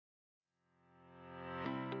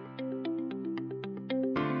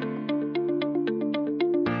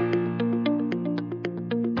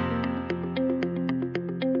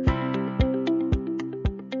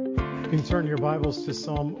Turn your Bibles to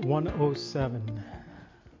Psalm 107.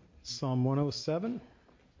 Psalm 107.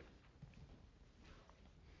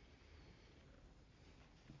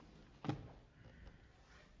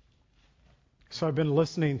 So I've been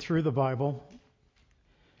listening through the Bible,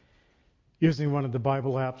 using one of the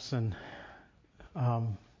Bible apps, and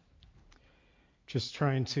just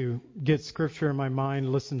trying to get Scripture in my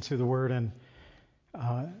mind, listen to the Word. And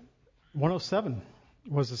 107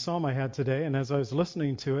 was the psalm I had today, and as I was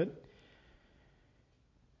listening to it,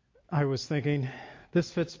 I was thinking,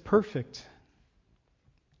 this fits perfect.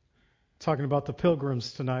 Talking about the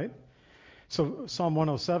pilgrims tonight. So Psalm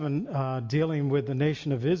 107, dealing with the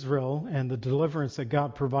nation of Israel and the deliverance that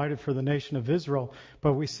God provided for the nation of Israel.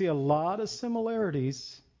 But we see a lot of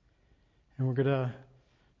similarities. And we're going to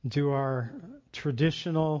do our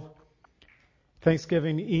traditional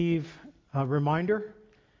Thanksgiving Eve reminder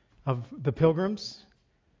of the pilgrims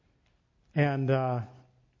and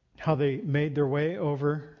how they made their way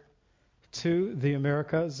over to the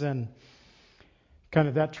Americas, and kind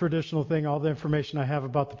of that traditional thing. All the information I have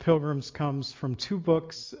about the pilgrims comes from two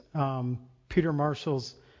books, Peter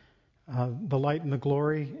Marshall's The Light and the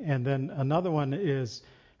Glory, and then another one is,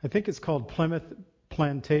 I think it's called Plymouth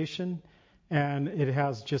Plantation, and it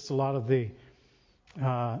has just a lot of the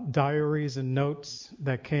diaries and notes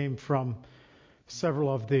that came from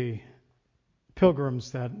several of the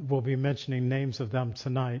pilgrims that we'll be mentioning names of them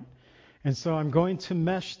tonight. And so I'm going to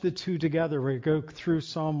mesh the two together. We go through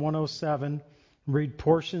Psalm 107, read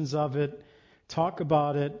portions of it, talk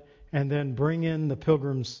about it, and then bring in the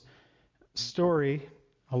pilgrim's story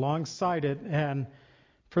alongside it. And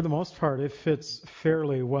for the most part, it fits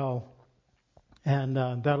fairly well. And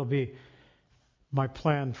that'll be my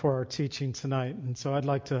plan for our teaching tonight. And so I'd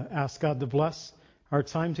like to ask God to bless our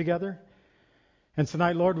time together. And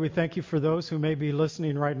tonight, Lord, we thank you for those who may be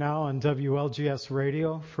listening right now on WLGS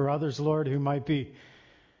radio, for others, Lord, who might be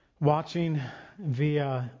watching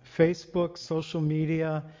via Facebook, social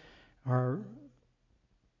media, our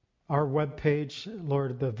webpage,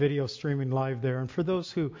 Lord, the video streaming live there, and for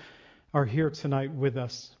those who are here tonight with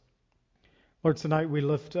us. Lord, tonight we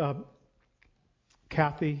lift up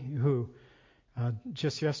Kathy, who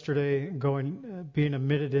just yesterday being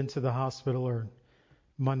admitted into the hospital, or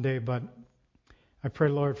Monday, but I pray,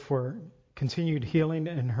 Lord, for continued healing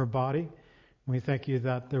in her body. We thank you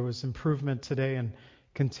that there was improvement today, and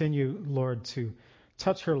continue, Lord, to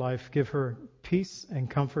touch her life, give her peace and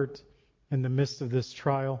comfort in the midst of this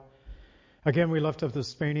trial. Again, we lift up the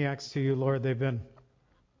Spaniacs to you, Lord. They've been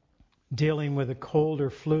dealing with a cold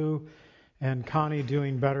or flu, and Connie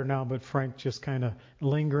doing better now, but Frank just kind of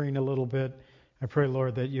lingering a little bit. I pray,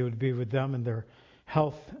 Lord, that you would be with them and their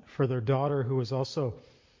health, for their daughter, who was also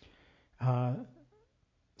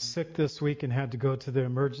sick this week and had to go to the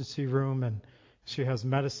emergency room, and she has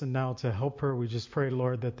medicine now to help her. We just pray,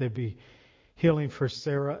 Lord, that there be healing for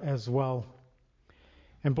Sarah as well.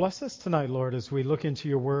 And bless us tonight, Lord, as we look into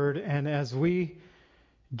your word and as we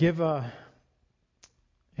give an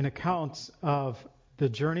account of the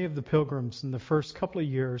journey of the pilgrims in the first couple of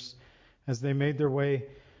years as they made their way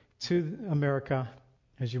to America,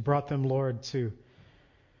 as you brought them, Lord, to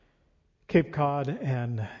Cape Cod,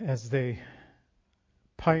 and as they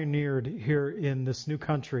pioneered here in this new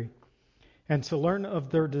country, and to learn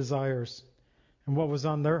of their desires and what was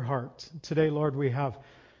on their heart. Today, Lord, we have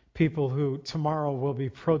people who tomorrow will be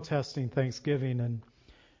protesting Thanksgiving,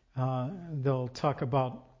 and they'll talk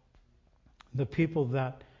about the people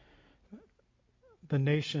that the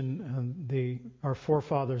nation and our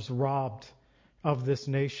forefathers robbed of this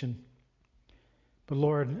nation. But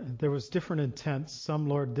Lord, there was different intents. Some,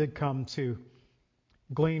 Lord, did come to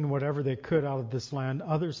glean whatever they could out of this land.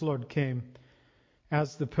 Others, Lord, came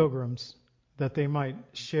as the pilgrims, that they might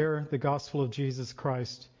share the gospel of Jesus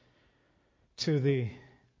Christ to the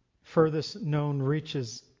furthest known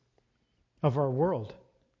reaches of our world.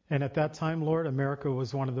 And at that time, Lord, America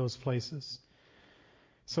was one of those places.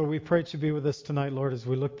 So we pray to be with us tonight, Lord, as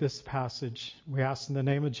we look this passage. We ask in the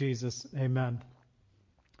name of Jesus, amen.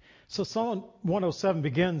 So Psalm 107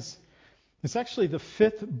 begins. It's actually the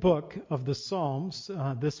fifth book of the Psalms.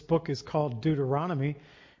 This book is called Deuteronomy,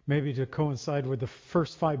 maybe to coincide with the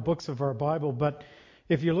first 5 books of our Bible. But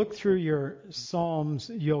if you look through your Psalms,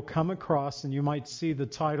 you'll come across, and you might see the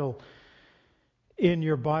title in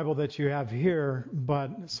your Bible that you have here,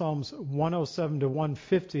 but Psalms 107 to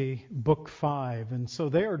 150, book 5. And so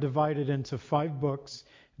they are divided into 5 books.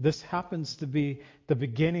 This happens to be the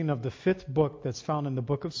beginning of the 5th book that's found in the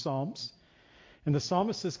book of Psalms. And the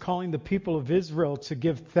psalmist is calling the people of Israel to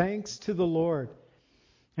give thanks to the Lord.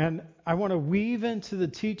 And I want to weave into the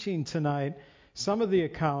teaching tonight some of the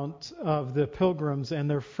account of the pilgrims and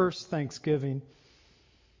their first Thanksgiving.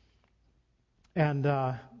 And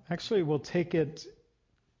actually we'll take it,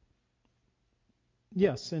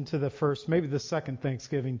 into the first, maybe the second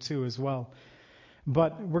Thanksgiving too as well.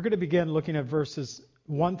 But we're going to begin looking at verses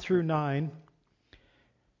 1 through 9.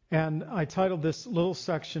 And I titled this little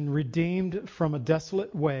section, Redeemed from a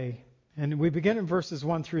Desolate Way. And we begin in verses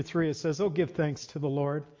 1 through 3. It says, "Oh, give thanks to the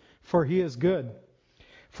Lord, for he is good.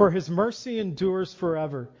 For his mercy endures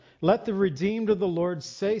forever. Let the redeemed of the Lord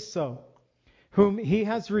say so, whom he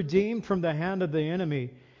has redeemed from the hand of the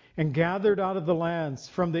enemy, and gathered out of the lands,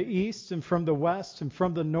 from the east and from the west and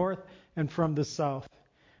from the north and from the south."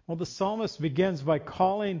 Well, the psalmist begins by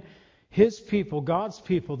calling his people, God's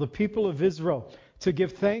people, the people of Israel, to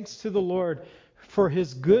give thanks to the Lord for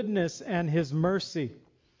his goodness and his mercy,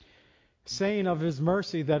 saying of his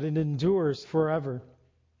mercy that it endures forever.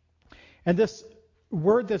 And this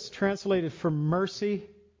word that's translated for mercy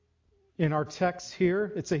in our text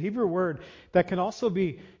here, it's a Hebrew word that can also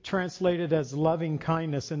be translated as loving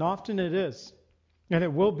kindness, and often it is. And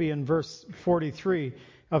it will be in verse 43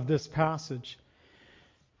 of this passage.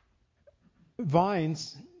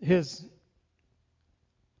 Vines, his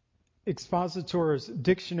expositor's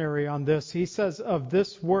dictionary on this, he says of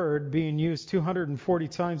this word being used 240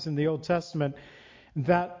 times in the Old Testament,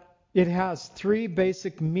 that it has three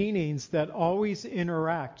basic meanings that always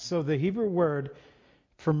interact. So the Hebrew word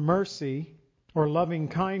for mercy or loving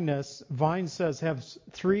kindness, Vine says, has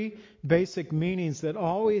three basic meanings that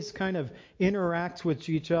always kind of interact with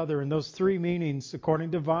each other. And those three meanings,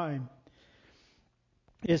 according to Vine,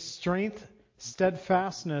 is strength,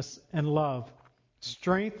 steadfastness, and love.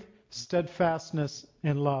 Strength, steadfastness,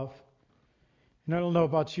 and love. And I don't know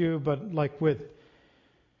about you, but like with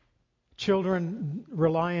children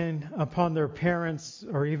relying upon their parents,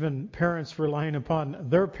 or even parents relying upon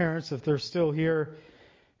their parents if they're still here,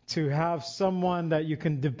 to have someone that you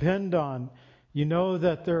can depend on. You know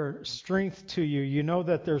that they're strength to you. You know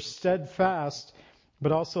that they're steadfast,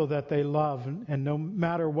 but also that they love. And no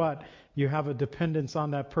matter what, you have a dependence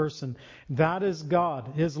on that person. That is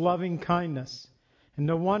God, his loving kindness. And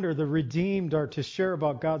no wonder the redeemed are to share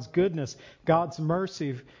about God's goodness, God's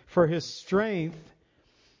mercy, for his strength,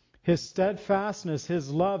 his steadfastness,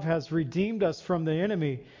 his love has redeemed us from the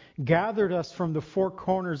enemy, gathered us from the four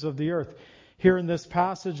corners of the earth. Here in this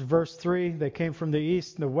passage, verse 3, they came from the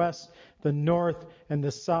east, the west, the north, and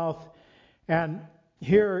the south. And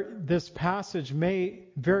here, this passage may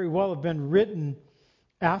very well have been written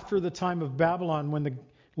after the time of Babylon, when the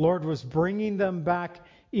Lord was bringing them back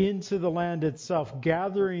into the land itself,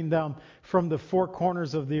 gathering them from the four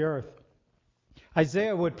corners of the earth.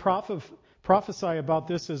 Isaiah would prophesy about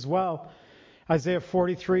this as well. Isaiah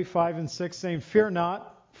 43, 5 and 6, saying, "Fear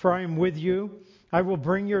not, for I am with you. I will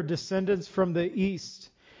bring your descendants from the east.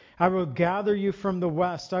 I will gather you from the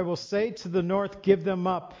west. I will say to the north, give them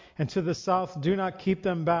up, and to the south, do not keep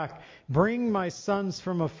them back. Bring my sons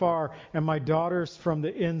from afar, and my daughters from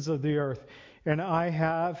the ends of the earth." And I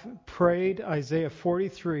have prayed, Isaiah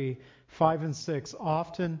 43, 5 and 6,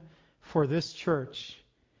 often for this church,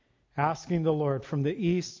 asking the Lord from the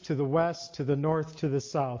east to the west, to the north, to the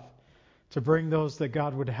south, to bring those that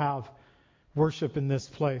God would have worship in this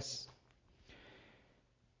place.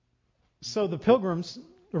 So the Pilgrims,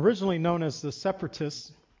 originally known as the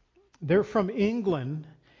Separatists, they're from England,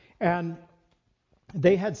 and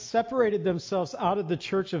they had separated themselves out of the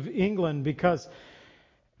Church of England because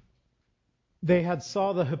they had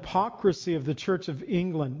saw the hypocrisy of the Church of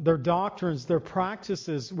England. Their doctrines, their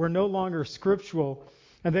practices were no longer scriptural,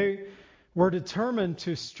 and they were determined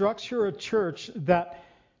to structure a church that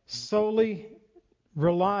solely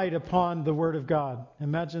relied upon the Word of God.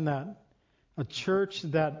 Imagine that. A church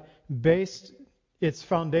that based its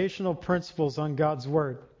foundational principles on God's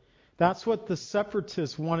Word. That's what the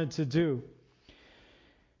Separatists wanted to do.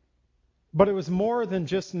 But it was more than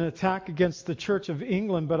just an attack against the Church of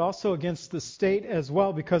England, but also against the state as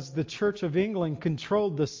well, because the Church of England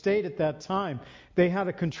controlled the state at that time. They had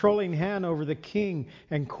a controlling hand over the king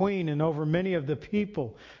and queen and over many of the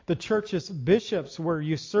people. The church's bishops were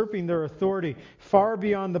usurping their authority far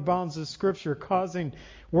beyond the bounds of Scripture, causing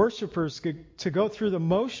worshipers to go through the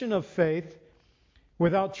motion of faith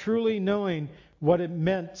without truly knowing what it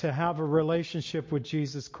meant to have a relationship with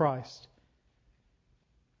Jesus Christ.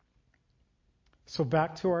 So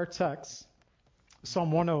back to our text,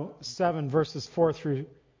 Psalm 107, verses 4 through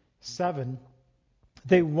 7.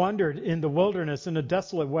 They wandered in the wilderness in a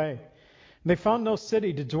desolate way. They found no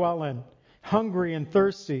city to dwell in. Hungry and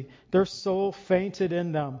thirsty, their soul fainted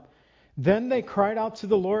in them. Then they cried out to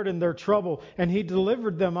the Lord in their trouble, and He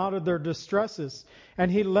delivered them out of their distresses.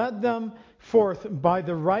 And He led them forth by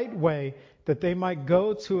the right way, that they might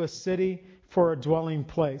go to a city for a dwelling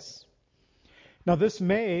place. Now this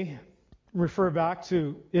may refer back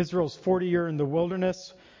to Israel's 40 year in the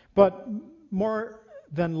wilderness, but more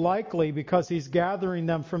than likely, because He's gathering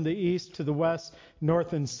them from the east to the west,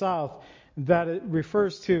 north and south, that it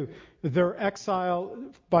refers to their exile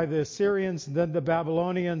by the Assyrians, then the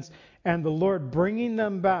Babylonians, and the Lord bringing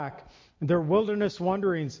them back. Their wilderness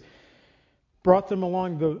wanderings brought them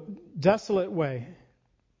along the desolate way,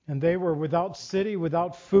 and they were without city,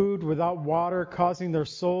 without food, without water, causing their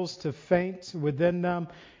souls to faint within them,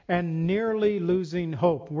 and nearly losing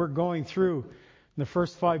hope. We're going through the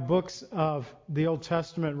first 5 books of the Old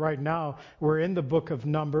Testament right now. We're in the book of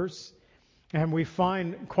Numbers, and we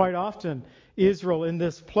find quite often Israel in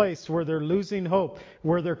this place where they're losing hope,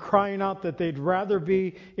 where they're crying out that they'd rather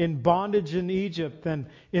be in bondage in Egypt than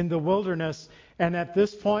in the wilderness. And at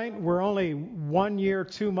this point, we're only 1 year,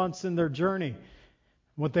 2 months in their journey.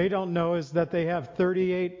 What they don't know is that they have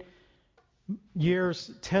 38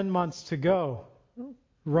 years, 10 months to go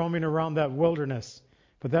roaming around that wilderness.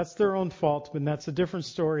 But that's their own fault, but that's a different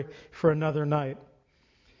story for another night.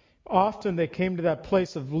 Often they came to that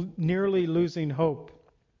place of nearly losing hope.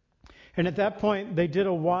 And at that point, they did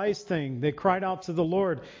a wise thing. They cried out to the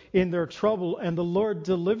Lord in their trouble, and the Lord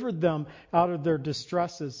delivered them out of their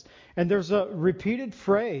distresses. And there's a repeated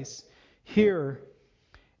phrase here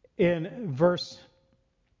in verse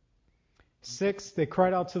 6. They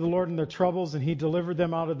cried out to the Lord in their troubles, and He delivered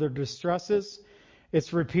them out of their distresses.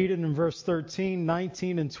 It's repeated in verse 13,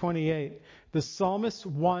 19, and 28. The psalmist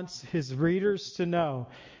wants his readers to know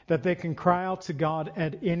that they can cry out to God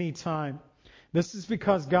at any time. This is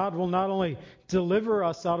because God will not only deliver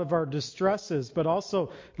us out of our distresses, but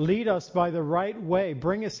also lead us by the right way,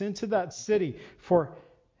 bring us into that city for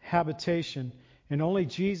habitation. And only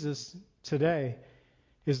Jesus today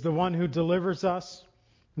is the one who delivers us,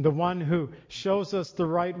 the one who shows us the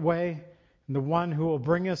right way, and the one who will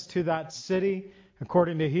bring us to that city,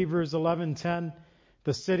 according to Hebrews 11:10,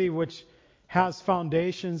 the city which has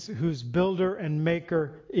foundations, whose builder and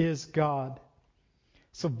maker is God.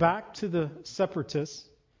 So back to the separatists.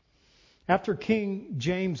 After King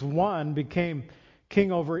James I became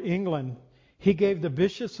king over England, he gave the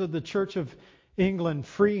bishops of the Church of England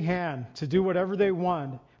free hand to do whatever they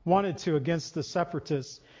wanted to against the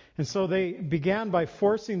separatists. And so they began by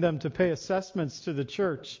forcing them to pay assessments to the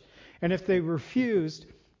church. And if they refused,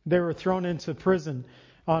 they were thrown into prison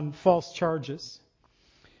on false charges.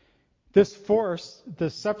 This forced the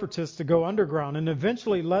separatists to go underground and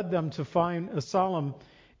eventually led them to find asylum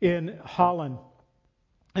in Holland.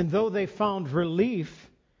 And though they found relief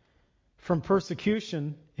from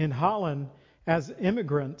persecution in Holland as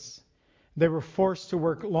immigrants, they were forced to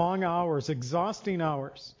work long hours, exhausting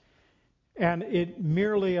hours, and it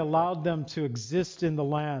merely allowed them to exist in the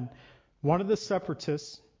land. One of the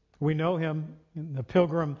separatists, we know him, the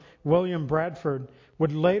pilgrim William Bradford,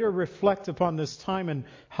 would later reflect upon this time in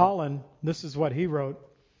Holland. This is what he wrote.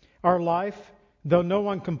 Our life, though no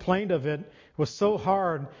one complained of it, was so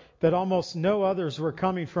hard that almost no others were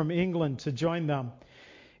coming from England to join them.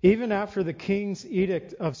 Even after the King's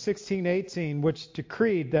Edict of 1618, which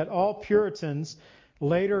decreed that all Puritans, a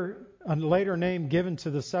later name given to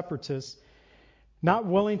the separatists, not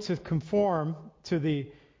willing to conform to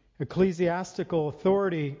the ecclesiastical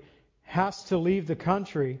authority, has to leave the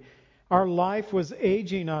country, our life was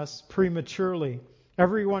aging us prematurely.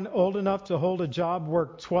 Everyone old enough to hold a job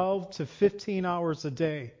worked 12 to 15 hours a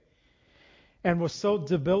day, and was so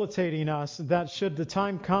debilitating us that should the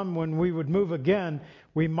time come when we would move again,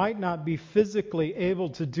 we might not be physically able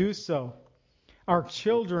to do so. Our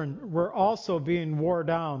children were also being worn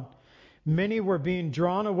down. Many were being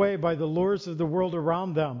drawn away by the lures of the world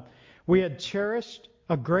around them. We had cherished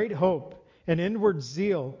a great hope, an inward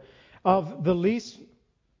zeal of the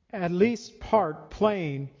at least part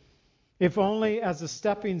playing, if only as a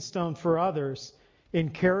stepping stone for others, in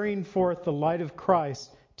carrying forth the light of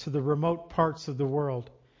Christ to the remote parts of the world.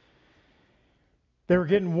 They were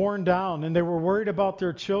getting worn down, and they were worried about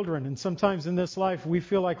their children. And sometimes in this life, we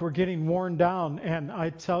feel like we're getting worn down. And I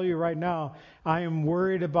tell you right now, I am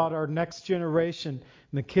worried about our next generation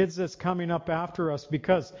and the kids that's coming up after us,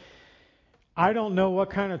 because I don't know what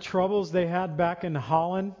kind of troubles they had back in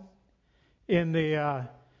Holland in the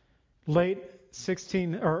late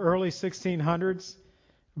early 1600s,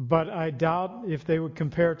 but I doubt if they would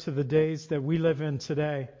compare to the days that we live in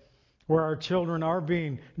today, where our children are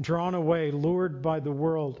being drawn away, lured by the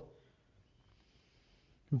world.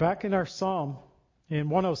 Back in our psalm, In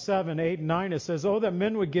 107, 8 and 9, it says, "Oh, that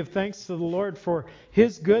men would give thanks to the Lord for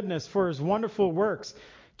His goodness, for His wonderful works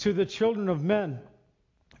to the children of men.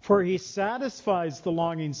 For He satisfies the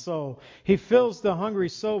longing soul. He fills the hungry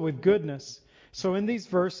soul with goodness." So in these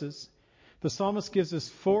verses, the psalmist gives us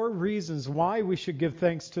 4 reasons why we should give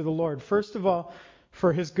thanks to the Lord. First of all,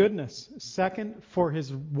 for His goodness. Second, for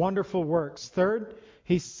His wonderful works. Third,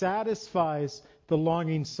 He satisfies the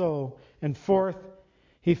longing soul. And fourth,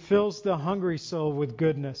 He fills the hungry soul with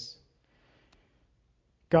goodness.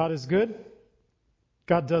 God is good.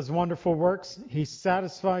 God does wonderful works. He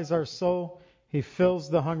satisfies our soul. He fills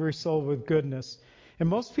the hungry soul with goodness. And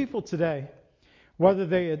most people today, whether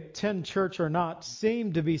they attend church or not,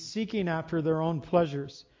 seem to be seeking after their own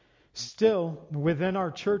pleasures. Still, within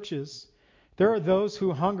our churches, there are those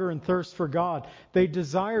who hunger and thirst for God. They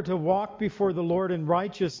desire to walk before the Lord in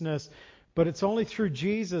righteousness, but it's only through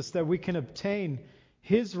Jesus that we can obtain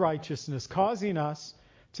His righteousness, causing us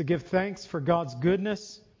to give thanks for God's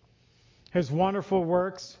goodness, His wonderful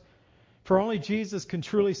works. For only Jesus can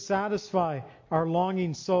truly satisfy our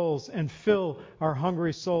longing souls and fill our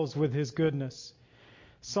hungry souls with His goodness.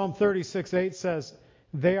 Psalm 36:8 says,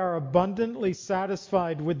 "They are abundantly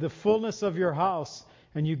satisfied with the fullness of your house,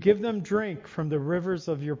 and you give them drink from the rivers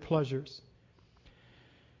of your pleasures."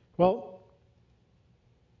 Well,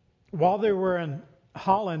 while they were in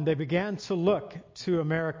Holland, they began to look to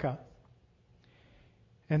America.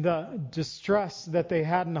 And the distress that they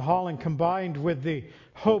had in Holland, combined with the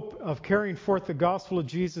hope of carrying forth the gospel of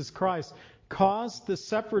Jesus Christ, caused the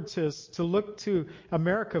separatists to look to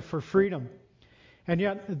America for freedom. And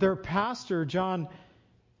yet their pastor, John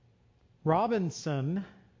Robinson,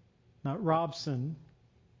 not Robson,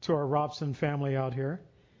 to our Robson family out here,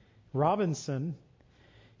 Robinson,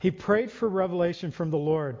 he prayed for revelation from the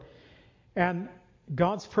Lord. And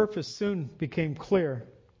God's purpose soon became clear.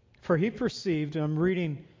 For he perceived, and I'm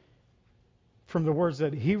reading from the words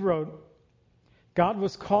that he wrote, God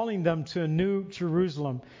was calling them to a new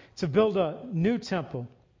Jerusalem, to build a new temple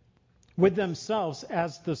with themselves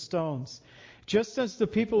as the stones. Just as the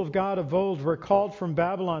people of God of old were called from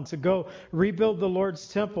Babylon to go rebuild the Lord's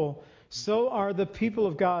temple, so are the people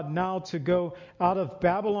of God now to go out of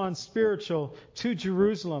Babylon spiritual to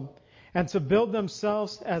Jerusalem and to build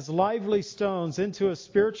themselves as lively stones into a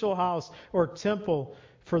spiritual house or temple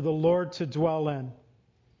for the Lord to dwell in.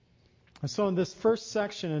 And so in this first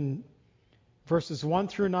section, in verses 1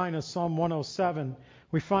 through 9 of Psalm 107,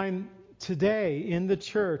 we find today in the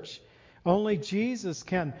church, only Jesus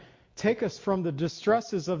can take us from the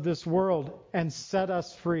distresses of this world and set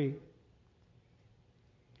us free.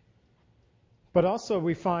 But also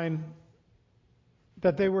we find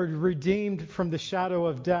that they were redeemed from the shadow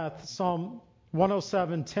of death. Psalm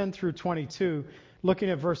 107, 10 through 22, looking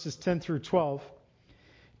at verses 10 through 12.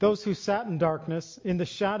 Those who sat in darkness, in the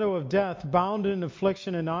shadow of death, bound in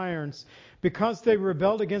affliction and irons, because they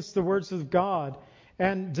rebelled against the words of God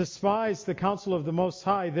and despised the counsel of the Most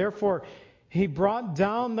High. Therefore, He brought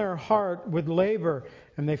down their heart with labor,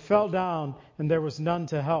 and they fell down, and there was none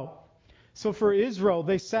to help. So for Israel,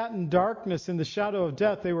 they sat in darkness in the shadow of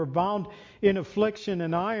death. They were bound in affliction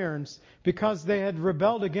and irons because they had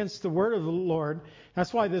rebelled against the word of the Lord.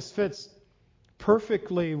 That's why this fits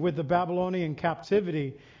perfectly with the Babylonian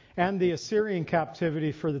captivity and the Assyrian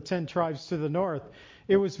captivity for the 10 tribes to the north.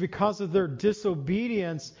 It was because of their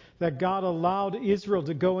disobedience that God allowed Israel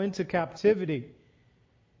to go into captivity.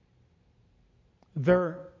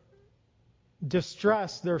 Their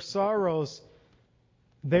distress, their sorrows,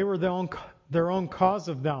 they were their own cause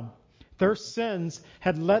of them. Their sins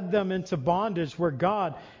had led them into bondage where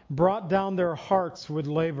God brought down their hearts with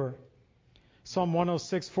labor. Psalm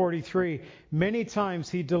 106:43. Many times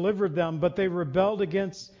He delivered them, but they rebelled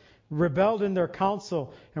in their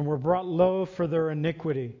counsel and were brought low for their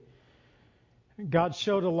iniquity. God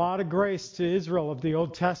showed a lot of grace to Israel of the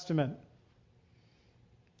Old Testament,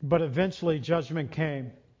 but eventually judgment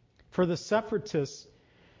came. For the separatists,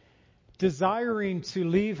 desiring to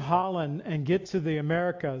leave Holland and get to the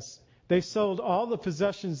Americas, they sold all the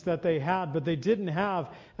possessions that they had, but they didn't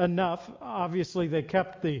have enough. Obviously, they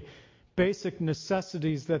kept the basic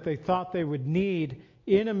necessities that they thought they would need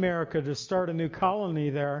in America to start a new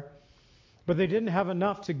colony there, but they didn't have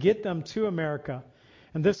enough to get them to America.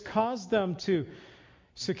 And this caused them to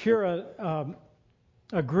secure an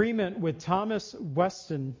agreement with Thomas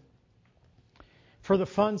Weston for the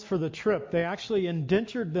funds for the trip. They actually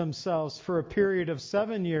indentured themselves for a period of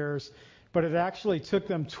 7 years, but it actually took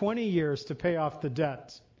them 20 years to pay off the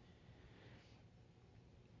debt.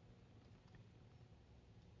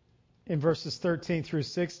 In verses 13 through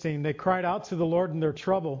 16, they cried out to the Lord in their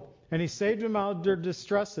trouble, and He saved them out of their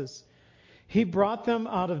distresses. He brought them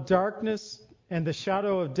out of darkness and the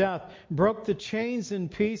shadow of death, broke the chains in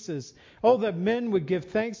pieces. Oh, that men would give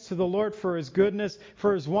thanks to the Lord for His goodness,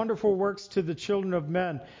 for His wonderful works to the children of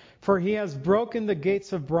men. For He has broken the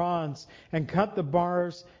gates of bronze and cut the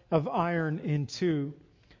bars of iron in two.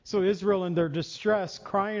 So Israel in their distress,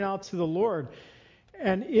 crying out to the Lord.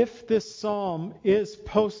 And if this psalm is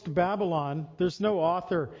post-Babylon, there's no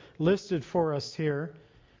author listed for us here.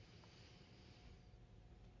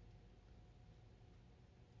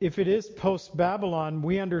 If it is post-Babylon,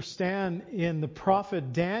 we understand in the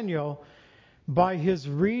prophet Daniel, by his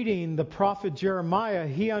reading the prophet Jeremiah,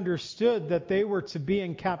 he understood that they were to be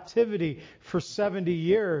in captivity for 70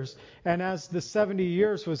 years. And as the 70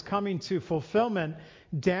 years was coming to fulfillment,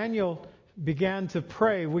 Daniel began to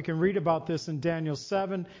pray. We can read about this in Daniel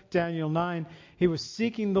 7, Daniel 9. He was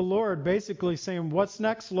seeking the Lord, basically saying, "What's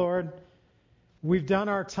next, Lord? We've done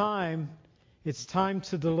our time. It's time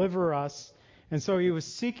to deliver us." And so he was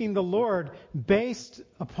seeking the Lord based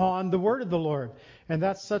upon the word of the Lord. And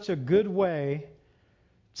that's such a good way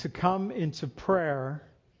to come into prayer,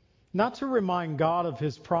 not to remind God of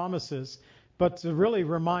His promises, but to really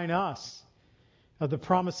remind us of the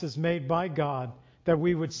promises made by God, that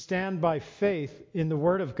we would stand by faith in the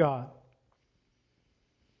Word of God.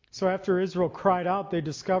 So after Israel cried out, they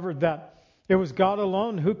discovered that it was God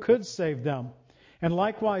alone who could save them. And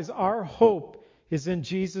likewise, our hope is in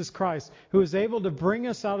Jesus Christ, who is able to bring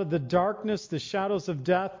us out of the darkness, the shadows of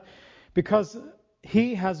death, because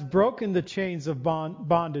He has broken the chains of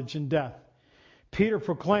bondage and death. Peter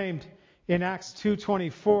proclaimed in Acts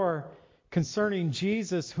 2:24 concerning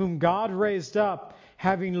Jesus, whom God raised up,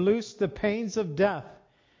 having loosed the pains of death,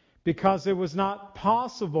 because it was not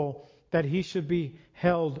possible that He should be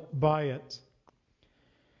held by it.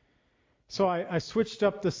 So I switched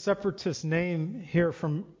up the separatist name here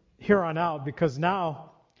from here on out, because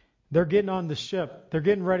now they're getting on the ship. They're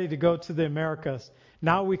getting ready to go to the Americas.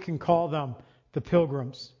 Now we can call them the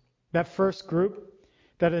Pilgrims. That first group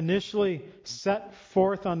that initially set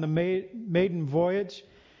forth on the maiden voyage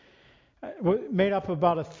made up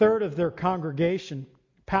about a third of their congregation.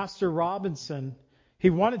 Pastor Robinson,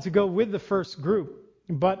 he wanted to go with the first group,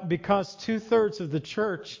 but because 2/3 of the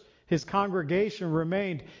church, his congregation,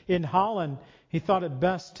 remained in Holland, he thought it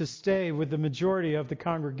best to stay with the majority of the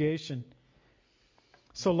congregation.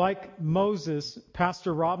 So like Moses,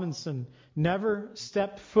 Pastor Robinson never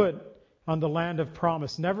stepped foot on the land of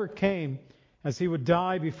promise, never came, as he would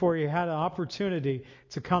die before he had an opportunity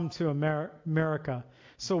to come to America.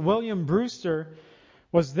 So William Brewster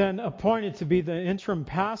was then appointed to be the interim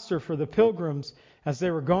pastor for the Pilgrims as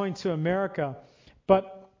they were going to America.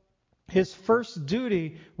 But his first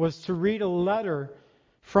duty was to read a letter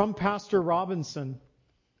from Pastor Robinson.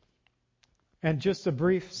 And just a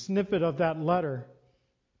brief snippet of that letter.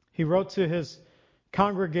 He wrote to his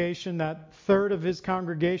congregation, that third of his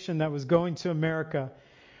congregation that was going to America.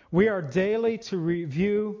 We are daily to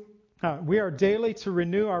renew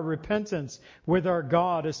our repentance with our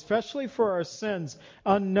God, especially for our sins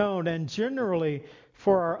unknown and generally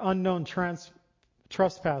for our unknown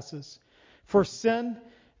trespasses. For sin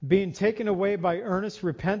being taken away by earnest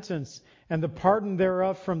repentance and the pardon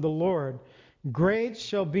thereof from the Lord, great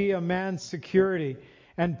shall be a man's security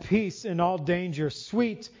and peace in all danger,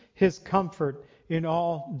 sweet his comfort in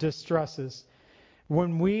all distresses.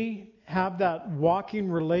 When we have that walking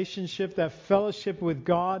relationship, that fellowship with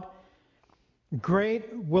God,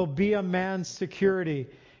 great will be a man's security.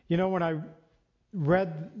 You know, when I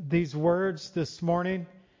read these words this morning,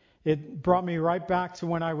 it brought me right back to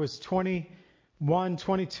when I was 21,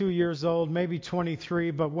 22 years old, maybe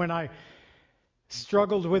 23, but when I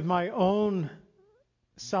struggled with my own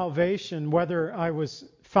salvation, whether I was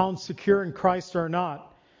found secure in Christ or not.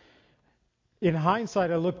 In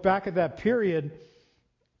hindsight, I look back at that period,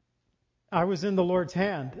 I was in the Lord's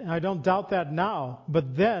hand. And I don't doubt that now.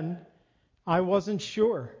 But then, I wasn't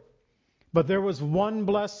sure. But there was one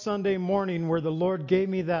blessed Sunday morning where the Lord gave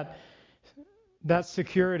me that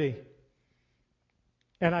security.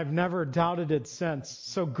 And I've never doubted it since.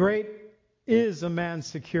 So great is a man's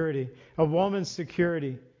security, a woman's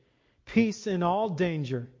security. Peace in all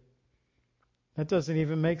danger. That doesn't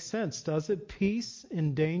even make sense, does it? Peace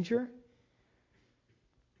in danger?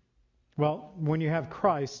 Well, when you have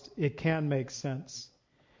Christ, it can make sense.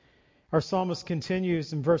 Our psalmist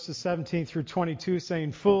continues in verses 17 through 22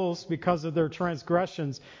 saying, "Fools, because of their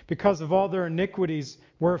transgressions, because of all their iniquities,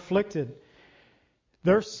 were afflicted.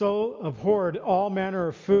 Their soul abhorred all manner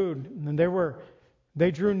of food, and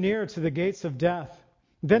they drew near to the gates of death.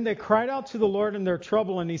 Then they cried out to the Lord in their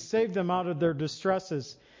trouble, and He saved them out of their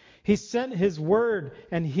distresses. He sent His word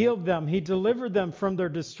and healed them. He delivered them from their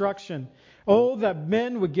destruction. Oh, that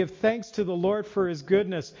men would give thanks to the Lord for His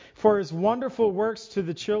goodness, for His wonderful works to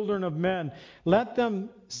the children of men. Let them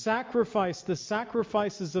sacrifice the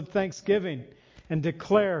sacrifices of thanksgiving and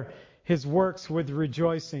declare His works with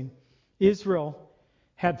rejoicing. Israel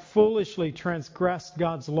had foolishly transgressed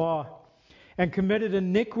God's law and committed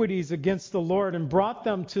iniquities against the Lord and brought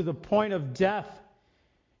them to the point of death.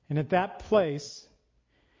 And at that place,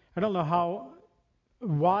 I don't know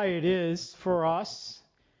why it is for us,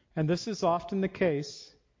 and this is often the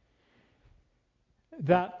case,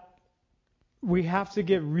 that we have to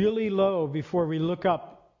get really low before we look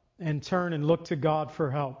up and turn and look to God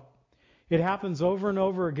for help. It happens over and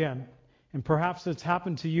over again, and perhaps it's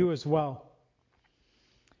happened to you as well.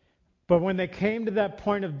 But when they came to that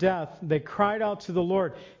point of death, they cried out to the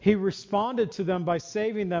Lord. He responded to them by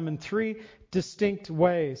saving them in three distinct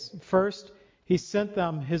ways. First, He sent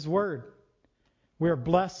them His word. We are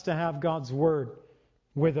blessed to have God's word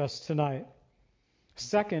with us tonight.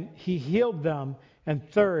 Second, He healed them. And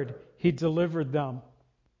third, He delivered them.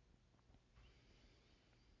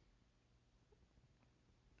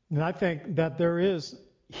 And I think that there is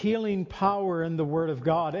healing power in the Word of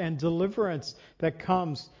God and deliverance that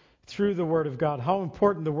comes through the Word of God. How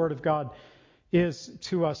important the Word of God is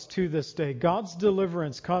to us to this day. God's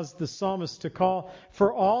deliverance caused the psalmist to call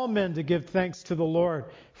for all men to give thanks to the Lord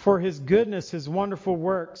for His goodness, His wonderful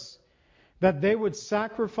works, that they would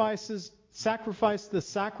sacrifice the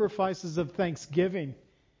sacrifices of thanksgiving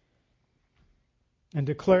and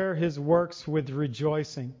declare His works with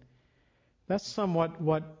rejoicing. That's somewhat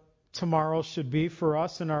what tomorrow should be for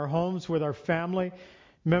us in our homes, with our family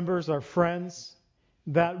members, our friends,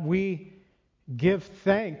 that we give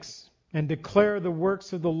thanks and declare the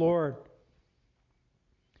works of the Lord.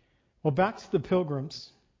 Well, back to the Pilgrims.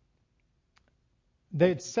 They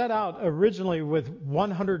had set out originally with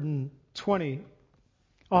 120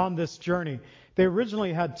 on this journey. They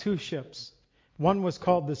originally had two ships. One was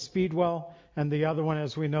called the Speedwell, and the other one,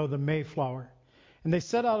 as we know, the Mayflower. And they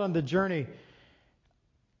set out on the journey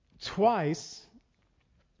twice,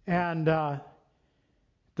 and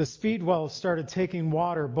the Speedwell started taking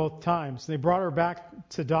water both times. They brought her back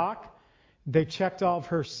to dock. They checked all of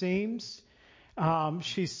her seams.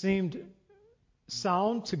 She seemed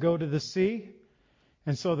sound to go to the sea.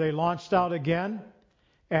 And so they launched out again,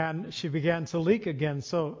 and she began to leak again.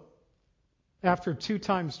 So after 2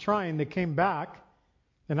 times trying, they came back.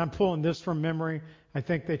 And I'm pulling this from memory. I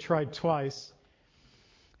think they tried twice.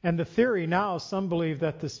 And the theory now, some believe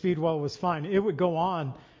that the Speedwell was fine. It would go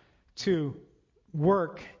on to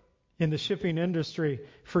work in the shipping industry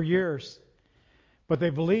for years. But they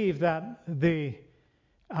believe that the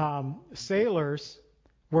sailors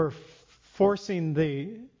were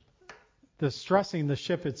forcing stressing the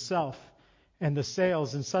ship itself and the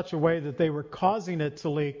sails in such a way that they were causing it to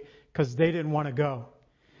leak because they didn't want to go.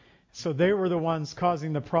 So they were the ones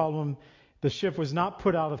causing the problem. The ship was not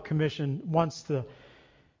put out of commission once the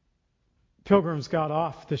Pilgrims got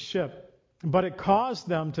off the ship. But it caused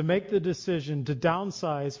them to make the decision to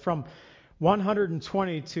downsize from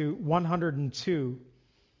 120 to 102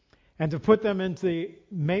 and to put them into the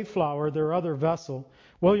Mayflower, their other vessel.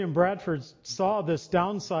 William Bradford saw this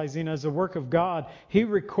downsizing as a work of God. He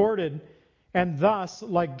recorded, and thus,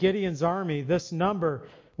 like Gideon's army, this number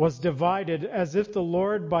was divided as if the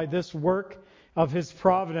Lord, by this work of His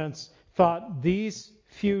providence, thought these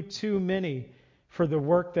few too many for the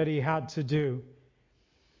work that He had to do.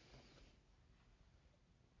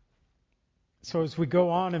 So as we go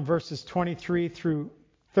on in verses 23 through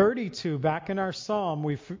 32, back in our psalm,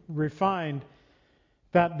 we find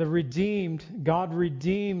that God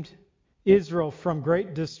redeemed Israel from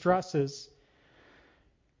great distresses.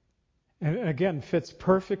 And again, fits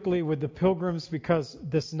perfectly with the Pilgrims, because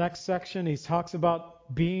this next section, he talks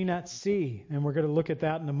about being at sea. And we're going to look at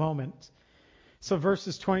that in a moment. So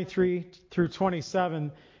verses 23 through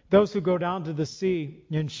 27, those who go down to the sea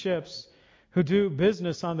in ships, who do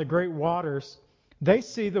business on the great waters, they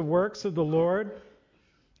see the works of the Lord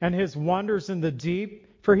and His wonders in the deep.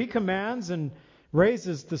 For He commands and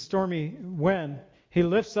raises the stormy wind. He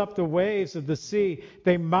lifts up the waves of the sea.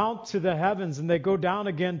 They mount to the heavens and they go down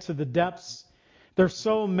again to the depths. Their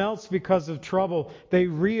soul melts because of trouble. They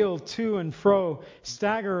reel to and fro,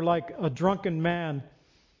 stagger like a drunken man,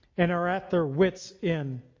 and are at their wits'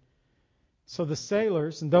 end. So the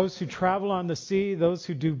sailors and those who travel on the sea, those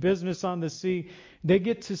who do business on the sea, they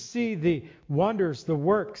get to see the wonders, the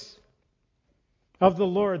works of the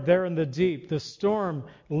Lord there in the deep. The storm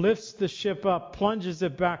lifts the ship up, plunges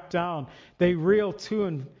it back down. They reel to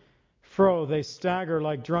and fro. They stagger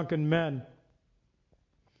like drunken men.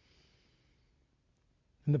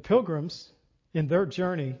 And the pilgrims, in their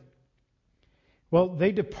journey, well,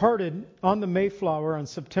 they departed on the Mayflower on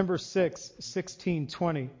September 6,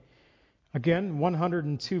 1620. Again,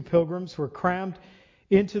 102 pilgrims were crammed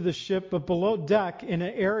into the ship, but below deck in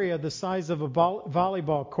an area the size of a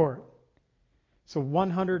volleyball court. So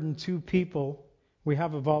 102 people. We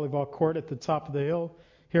have a volleyball court at the top of the hill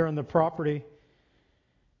here on the property.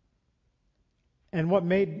 And what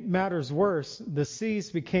made matters worse, the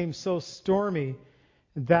seas became so stormy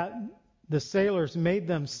that the sailors made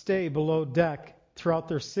them stay below deck throughout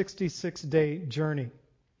their 66-day journey.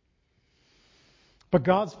 But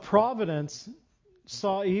God's providence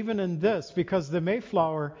saw even in this, because the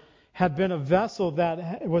Mayflower had been a vessel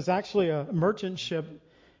that was actually a merchant ship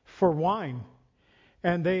for wine.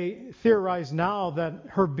 And they theorize now that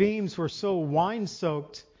her beams were so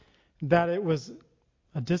wine-soaked that it was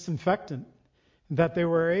a disinfectant, that they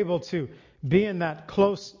were able to be in that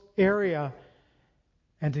close area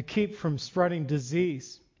and to keep from spreading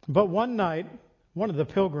disease. But one night, one of the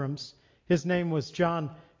pilgrims, his name was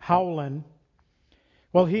John Howland,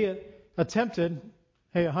 well, he attempted,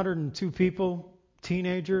 102 people,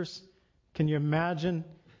 teenagers, can you imagine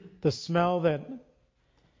the smell that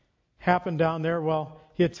happened down there? Well,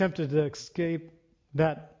 he attempted to escape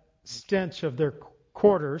that stench of their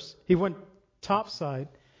quarters. He went topside.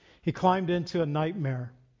 He climbed into a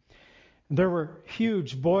nightmare. There were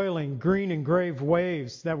huge, boiling, green and gray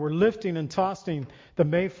waves that were lifting and tossing the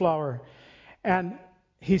Mayflower. And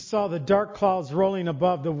he saw the dark clouds rolling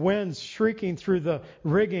above, the winds shrieking through the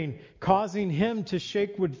rigging, causing him to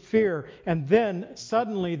shake with fear. And then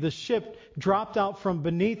suddenly the ship dropped out from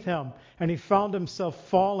beneath him, and he found himself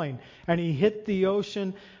falling. And he hit the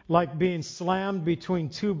ocean like being slammed between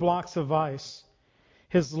two blocks of ice.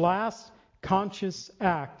 His last conscious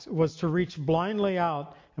act was to reach blindly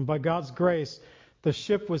out, and by God's grace, the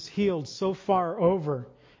ship was heeled so far over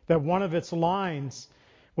that one of its lines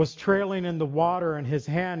was trailing in the water, and his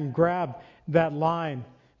hand grabbed that line.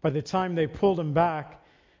 By the time they pulled him back,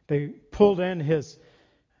 they pulled in his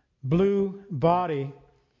blue body,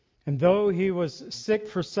 and though he was sick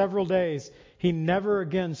for several days, he never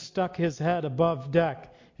again stuck his head above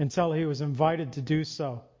deck until he was invited to do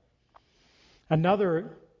so.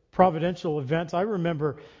 Another providential event, I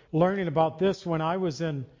remember learning about this when I was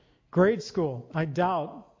in grade school. I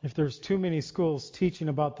doubt if there's too many schools teaching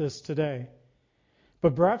about this today.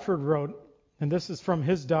 But Bradford wrote, and this is from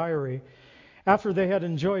his diary, after they had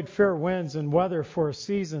enjoyed fair winds and weather for a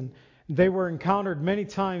season, they were encountered many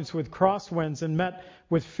times with crosswinds and met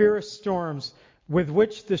with fierce storms, with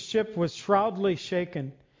which the ship was shroudly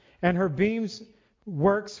shaken, and her beams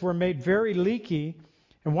works were made very leaky,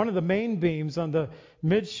 and one of the main beams on the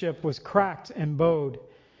midship was cracked and bowed,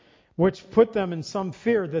 which put them in some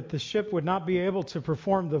fear that the ship would not be able to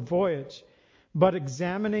perform the voyage. But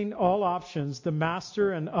examining all options, the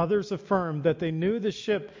master and others affirmed that they knew the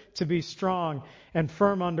ship to be strong and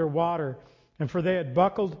firm under water, and for the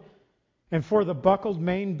buckled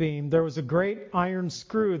main beam there was a great iron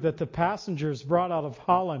screw that the passengers brought out of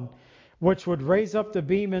Holland, which would raise up the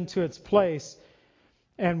beam into its place,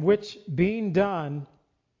 and which being done,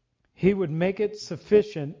 he would make it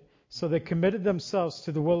sufficient. So they committed themselves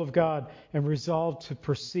to the will of God and resolved to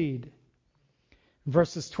proceed.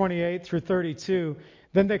 Verses 28 through 32,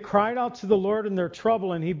 then they cried out to the Lord in their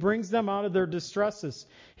trouble, and he brings them out of their distresses.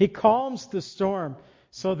 He calms the storm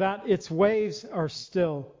so that its waves are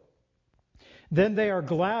still. Then they are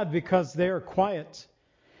glad because they are quiet.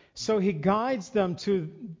 So he guides them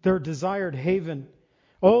to their desired haven.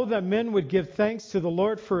 Oh, that men would give thanks to the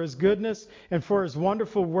Lord for his goodness and for his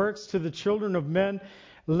wonderful works to the children of men.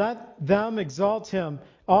 Let them exalt him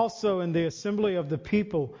also in the assembly of the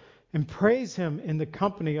people, and praise him in the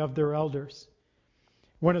company of their elders.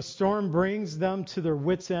 When a storm brings them to their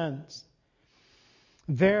wits' ends,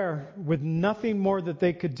 there, with nothing more that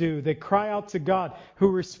they could do, they cry out to God, who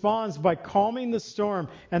responds by calming the storm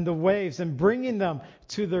and the waves and bringing them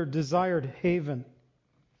to their desired haven.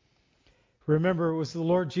 Remember, it was the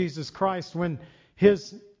Lord Jesus Christ when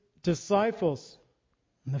his disciples,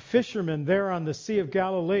 the fishermen there on the Sea of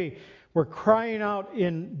Galilee, were crying out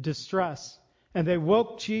in distress. And they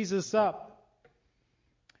woke Jesus up.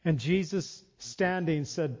 And Jesus, standing,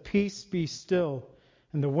 said, "Peace, be still."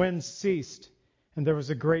 And the wind ceased, and there was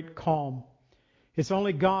a great calm. It's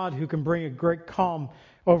only God who can bring a great calm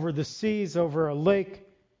over the seas, over a lake,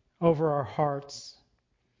 over our hearts.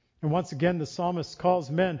 And once again, the psalmist calls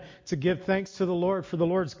men to give thanks to the Lord for the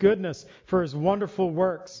Lord's goodness, for his wonderful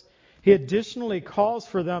works. He additionally calls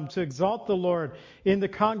for them to exalt the Lord in the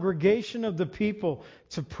congregation of the people,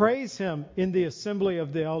 to praise him in the assembly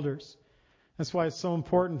of the elders. That's why it's so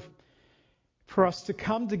important for us to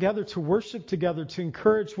come together, to worship together, to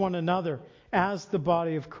encourage one another as the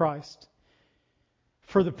body of Christ.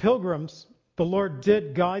 For the pilgrims, the Lord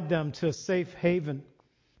did guide them to a safe haven.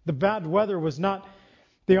 The bad weather was not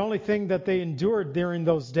the only thing that they endured during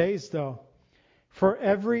those days, though. For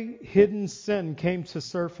every hidden sin came to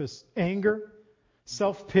surface. Anger,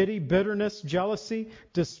 self-pity, bitterness, jealousy,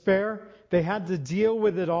 despair. They had to deal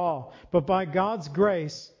with it all. But by God's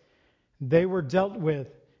grace, they were dealt with,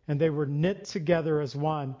 and they were knit together as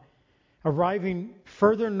one. Arriving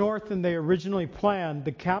further north than they originally planned,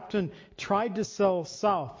 the captain tried to sail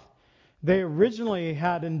south. They originally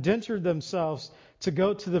had indentured themselves to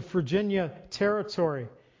go to the Virginia territory.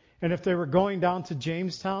 And if they were going down to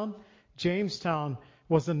Jamestown, Jamestown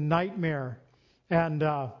was a nightmare. And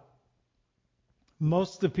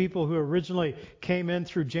most of the people who originally came in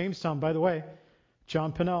through Jamestown, by the way,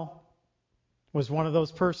 John Pinnell was one of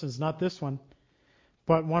those persons, not this one,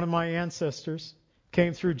 but one of my ancestors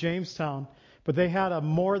came through Jamestown. But they had a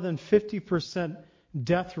more than 50%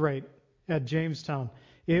 death rate at Jamestown.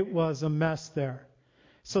 It was a mess there.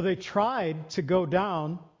 So they tried to go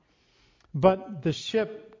down, but the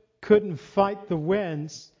ship couldn't fight the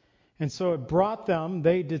winds. And so it brought them,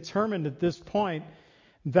 they determined at this point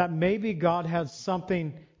that maybe God had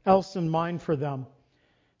something else in mind for them.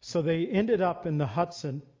 So they ended up in the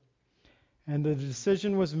Hudson. And the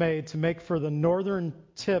decision was made to make for the northern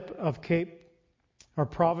tip of Cape or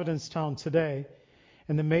Providencetown today.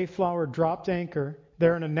 And the Mayflower dropped anchor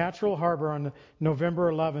there in a natural harbor on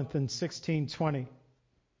November 11th in 1620.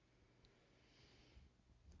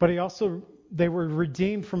 But they were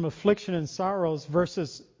redeemed from affliction and sorrows,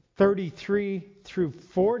 verses 33 through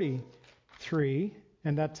 43,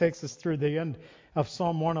 and that takes us through the end of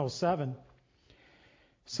Psalm 107.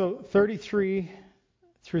 So 33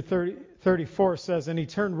 through 34 says, "And he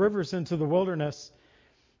turned rivers into the wilderness,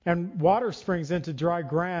 and water springs into dry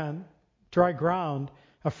ground,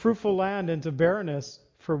 a fruitful land into barrenness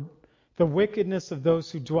for the wickedness of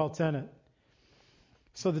those who dwelt in it."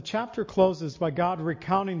 So the chapter closes by God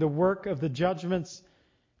recounting the work of the judgments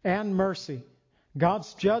and mercy.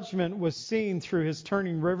 God's judgment was seen through his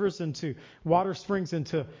turning rivers into water springs,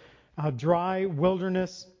 into dry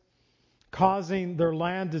wilderness, causing their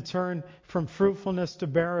land to turn from fruitfulness to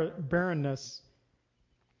barrenness.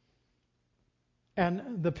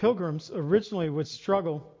 And the pilgrims originally would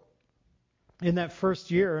struggle in that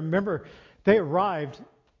first year. Remember, they arrived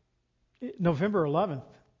November 11th.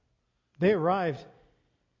 They arrived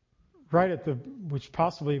right at which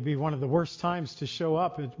possibly be one of the worst times to show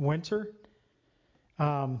up in winter,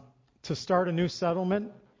 to start a new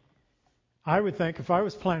settlement. I would think if I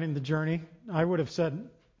was planning the journey, I would have said,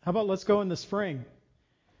 how about let's go in the spring?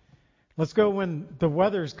 Let's go when the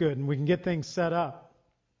weather's good and we can get things set up.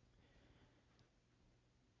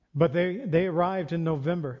 But they arrived in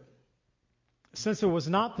November. Since it was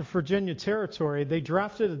not the Virginia territory, they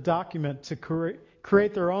drafted a document to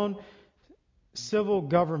create their own civil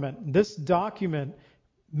government. This document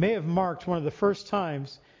may have marked one of the first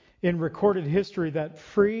times in recorded history that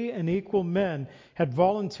free and equal men had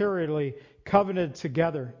voluntarily covenanted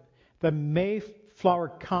together. The Mayflower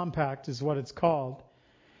Compact is what it's called.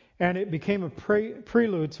 And it became a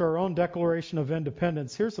prelude to our own Declaration of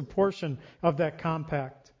Independence. Here's a portion of that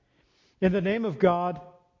compact. In the name of God,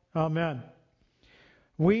 Amen.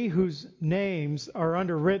 We whose names are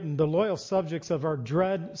underwritten, the loyal subjects of our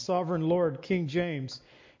dread sovereign Lord, King James,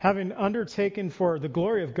 having undertaken for the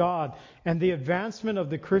glory of God and the advancement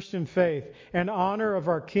of the Christian faith and honor of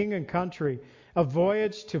our king and country, a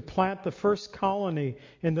voyage to plant the first colony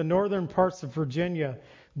in the northern parts of Virginia,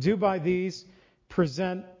 do by these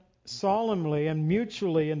present solemnly and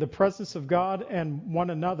mutually in the presence of God and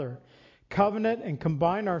one another, covenant and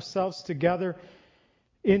combine ourselves together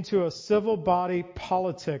into a civil body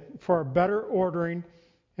politic for a better ordering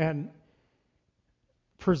and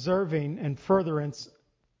preserving and furtherance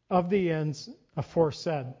of the ends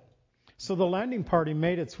aforesaid. So the landing party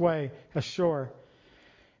made its way ashore.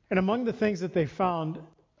 And among the things that they found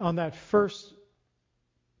on that first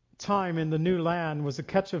time in the new land was a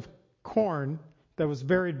catch of corn that was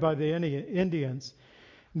buried by the Indians.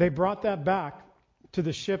 They brought that back to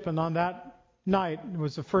the ship, and on that night it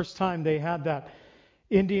was the first time they had that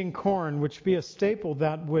Indian corn, which would be a staple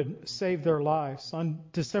that would save their lives. On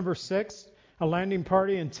December 6th, a landing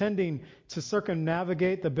party intending to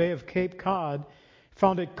circumnavigate the Bay of Cape Cod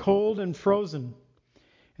found it cold and frozen.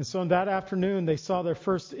 And so on that afternoon, they saw their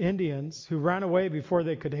first Indians who ran away before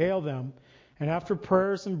they could hail them. And after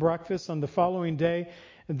prayers and breakfast on the following day,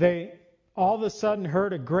 they all of a sudden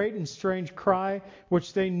heard a great and strange cry,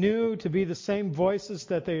 which they knew to be the same voices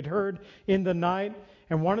that they had heard in the night.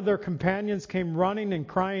 And one of their companions came running and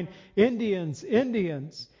crying, "Indians,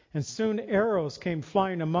 Indians!" And soon arrows came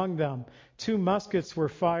flying among them. 2 muskets were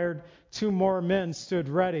fired. 2 more men stood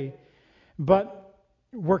ready, but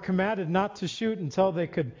were commanded not to shoot until they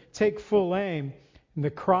could take full aim. And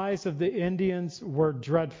the cries of the Indians were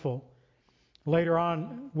dreadful. Later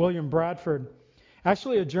on, William Bradford,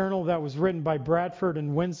 actually a journal that was written by Bradford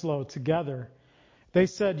and Winslow together, they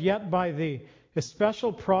said, "Yet by the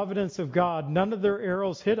especial providence of God, none of their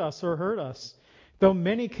arrows hit us or hurt us, though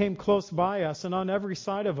many came close by us and on every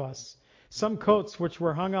side of us. Some coats which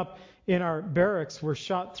were hung up in our barracks were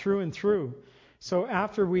shot through and through. So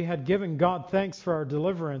after we had given God thanks for our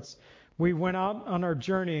deliverance, we went out on our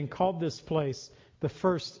journey and called this place the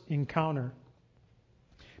First Encounter."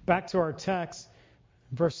 Back to our text,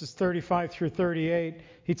 verses 35 through 38,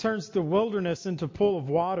 he turns the wilderness into a pool of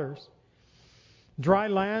waters, dry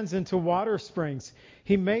lands into water springs.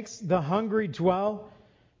 He makes the hungry dwell,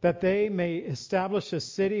 that they may establish a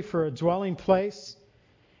city for a dwelling place,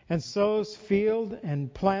 and sows field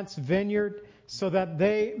and plants vineyard, so that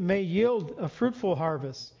they may yield a fruitful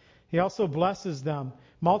harvest. He also blesses them,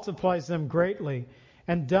 multiplies them greatly,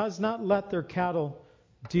 and does not let their cattle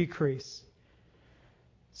decrease.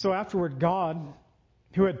 So afterward, God,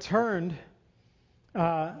 who had turned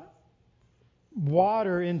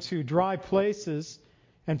water into dry places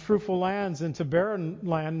and fruitful lands into barren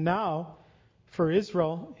land, now for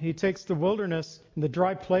Israel, he takes the wilderness and the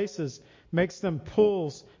dry places, makes them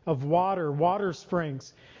pools of water, water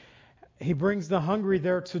springs. He brings the hungry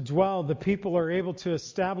there to dwell. The people are able to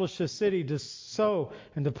establish a city, to sow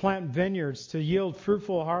and to plant vineyards, to yield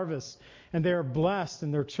fruitful harvests. And they are blessed,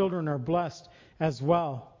 and their children are blessed as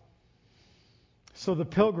well. So the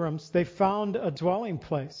pilgrims, they found a dwelling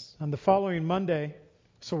place. On the following Monday,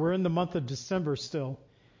 so we're in the month of December still,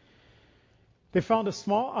 they found a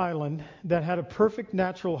small island that had a perfect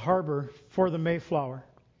natural harbor for the Mayflower.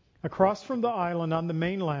 Across from the island on the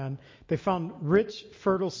mainland, they found rich,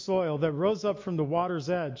 fertile soil that rose up from the water's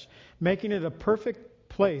edge, making it a perfect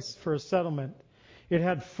place for a settlement. It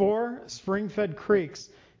had 4 spring-fed creeks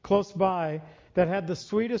close by that had the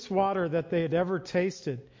sweetest water that they had ever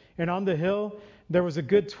tasted. And on the hill, there was a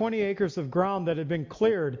good 20 acres of ground that had been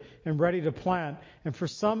cleared and ready to plant. And for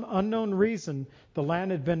some unknown reason, the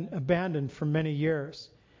land had been abandoned for many years.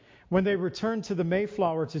 When they returned to the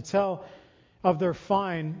Mayflower to tell of their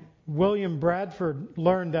find, William Bradford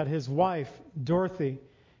learned that his wife, Dorothy,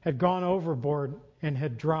 had gone overboard and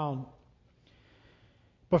had drowned.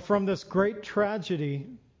 But from this great tragedy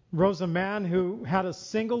rose a man who had a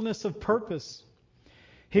singleness of purpose.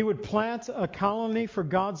 He would plant a colony for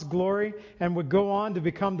God's glory and would go on to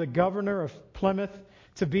become the governor of Plymouth,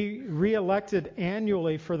 to be reelected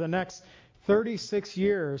annually for the next 36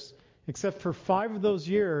 years, except for 5 of those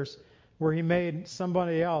years where he made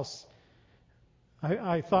somebody else.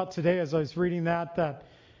 I thought today as I was reading that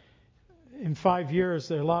in 5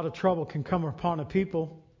 years, a lot of trouble can come upon a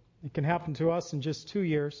people. It can happen to us in just 4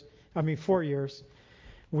 years.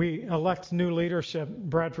 We elect new leadership.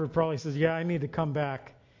 Bradford probably says, "Yeah, I need to come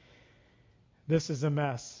back. This is a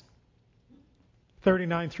mess."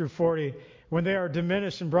 39 through 40. When they are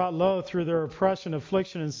diminished and brought low through their oppression,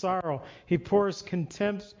 affliction, and sorrow, he pours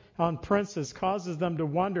contempt on princes, causes them to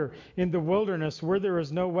wander in the wilderness where there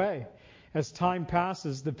is no way. As time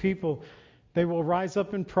passes, the people, they will rise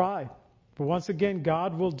up in pride. But once again,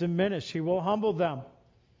 God will diminish. He will humble them.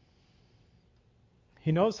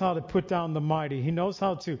 He knows how to put down the mighty. He knows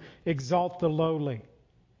how to exalt the lowly.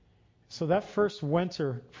 So that first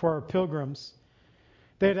winter for our pilgrims,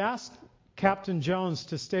 they had asked Captain Jones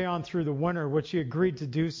to stay on through the winter, which he agreed to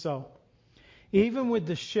do so. Even with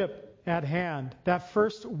the ship at hand, that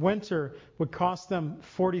first winter would cost them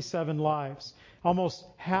 47 lives, almost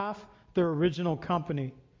half their original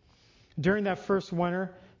company. During that first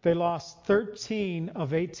winter, they lost 13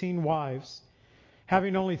 of 18 wives,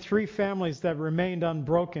 having only 3 families that remained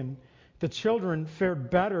unbroken. The children fared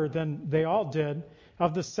better than they all did.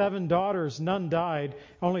 Of the 7 daughters, none died.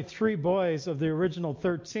 Only 3 boys of the original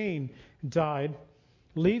 13 died,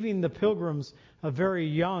 leaving the pilgrims a very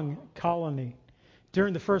young colony.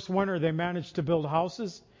 During the first winter, they managed to build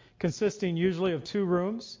houses consisting usually of 2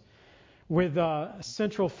 rooms with a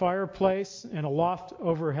central fireplace and a loft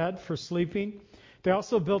overhead for sleeping. They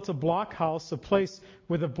also built a blockhouse, a place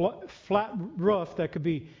with a flat roof that could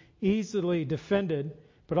be easily defended,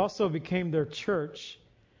 but also became their church.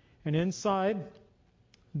 And inside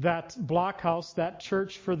that blockhouse, that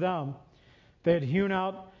church for them, they had hewn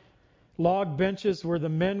out log benches where the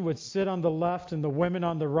men would sit on the left and the women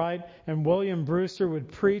on the right, and William Brewster would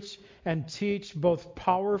preach and teach both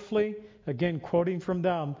powerfully, again quoting from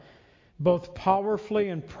them, both powerfully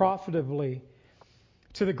and profitably,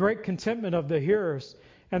 to the great contentment of the hearers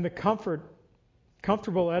and the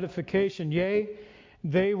comfortable edification. Yea,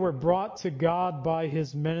 they were brought to God by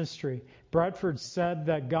his ministry. Bradford said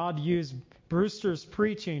that God used Brewster's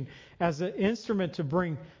preaching as an instrument to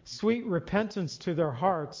bring sweet repentance to their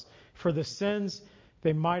hearts for the sins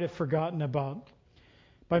they might have forgotten about.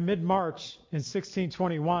 By mid-March in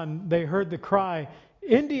 1621, they heard the cry,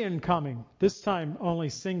 "Indian coming," this time only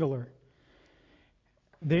singular.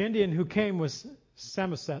 The Indian who came was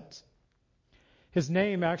Samoset. His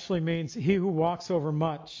name actually means he who walks over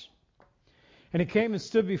much. And he came and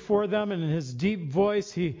stood before them, and in his deep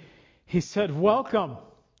voice he said, "Welcome."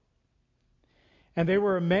 And they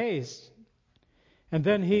were amazed. And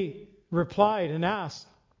then he replied and asked.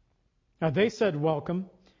 Now they said, "Welcome."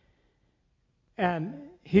 And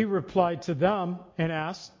he replied to them and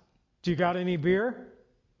asked, "Do you got any beer?"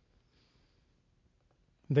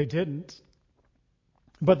 They didn't.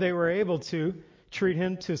 But they were able to treat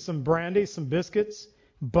him to some brandy, some biscuits,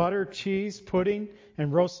 butter, cheese, pudding,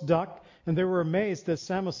 and roast duck. And they were amazed that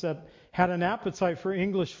Samoset had an appetite for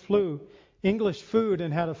English food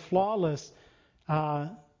and had a flawless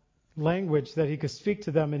language that he could speak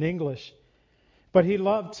to them in English. But he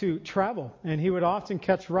loved to travel, and he would often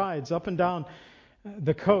catch rides up and down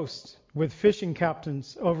the coast with fishing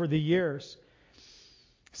captains over the years.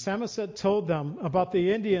 Samoset told them about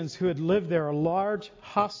the Indians who had lived there, a large,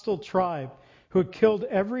 hostile tribe who had killed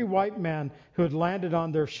every white man who had landed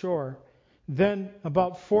on their shore. Then,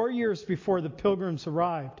 about 4 years before the Pilgrims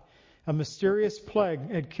arrived, a mysterious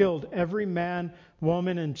plague had killed every man,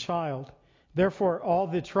 woman, and child. Therefore, all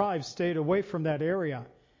the tribes stayed away from that area.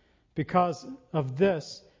 Because of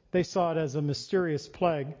this, they saw it as a mysterious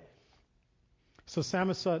plague. So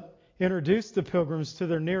Samoset introduced the Pilgrims to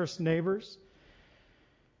their nearest neighbors,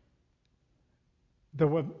 the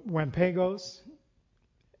Wampagos.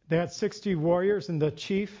 They had 60 warriors and the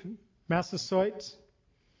chief, Massasoit.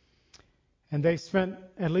 And they spent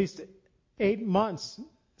at least 8 months,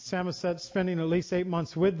 Samoset spending at least 8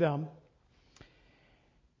 months with them.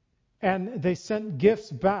 And they sent gifts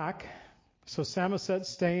back. So Samoset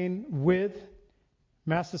staying with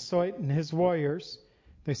Massasoit and his warriors,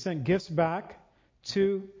 they sent gifts back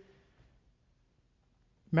to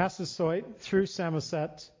Massasoit through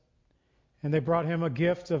Samoset. And they brought him a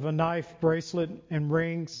gift of a knife, bracelet, and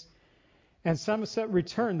rings. And Samoset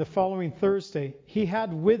returned the following Thursday. He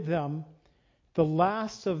had with them the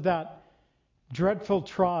last of that dreadful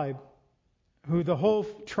tribe, who the whole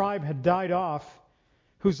tribe had died off,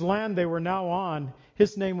 whose land they were now on.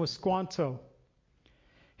 His name was Squanto.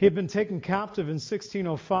 He had been taken captive in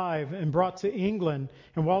 1605 and brought to England.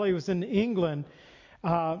 And while he was in England,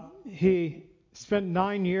 he spent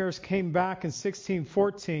 9 years, came back in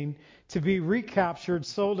 1614 to be recaptured,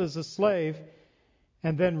 sold as a slave,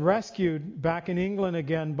 and then rescued back in England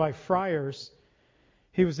again by friars.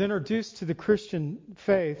 He was introduced to the Christian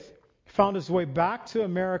faith, found his way back to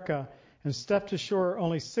America, and stepped ashore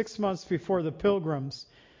only 6 months before the Pilgrims.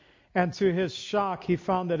 And to his shock, he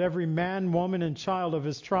found that every man, woman, and child of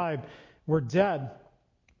his tribe were dead.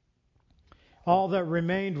 All that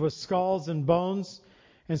remained was skulls and bones.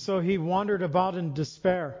 And so he wandered about in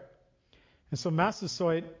despair. And so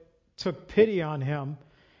Massasoit took pity on him,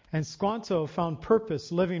 and Squanto found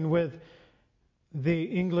purpose living with the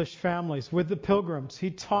English families, with the Pilgrims.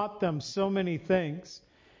 He taught them so many things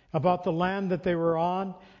about the land that they were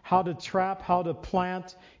on, how to trap, how to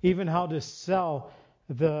plant, even how to sell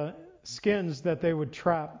the skins that they would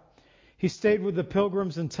trap. He stayed with the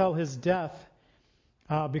Pilgrims until his death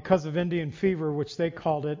because of Indian fever, which they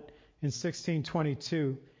called it, in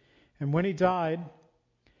 1622. And when he died,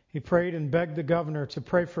 he prayed and begged the governor to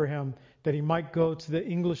pray for him that he might go to the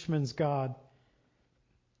Englishman's God.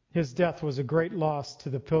 His death was a great loss to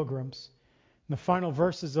the Pilgrims. In the final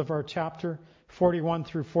verses of our chapter, 41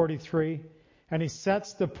 through 43, and he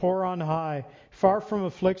sets the poor on high, far from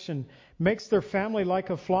affliction, makes their family like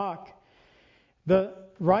a flock. The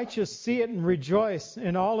righteous see it and rejoice,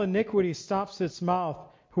 and all iniquity stops its mouth.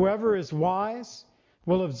 Whoever is wise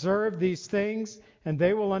will observe these things, and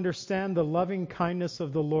they will understand the loving kindness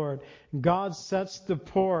of the Lord. God sets the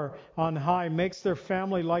poor on high, makes their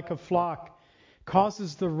family like a flock,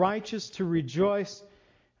 causes the righteous to rejoice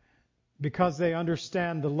because they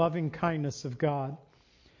understand the loving kindness of God.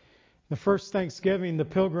 The first Thanksgiving, the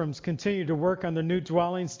Pilgrims continued to work on their new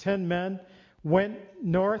dwellings. 10 men went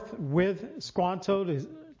north with Squanto to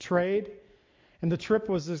trade, and the trip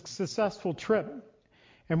was a successful trip.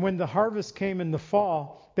 And when the harvest came in the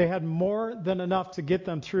fall, they had more than enough to get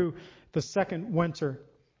them through the second winter.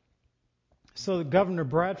 So Governor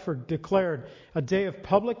Bradford declared a day of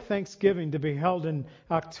public thanksgiving to be held in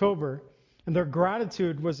October, and their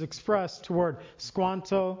gratitude was expressed toward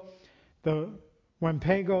Squanto, the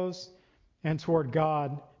Wampagos, and toward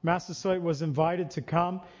God. Massasoit was invited to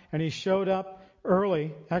come, and he showed up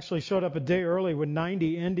early, actually showed up a day early with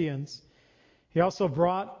 90 Indians. He also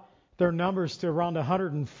brought their numbers to around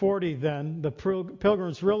 140 then. The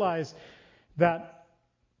Pilgrims realized that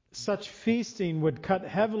such feasting would cut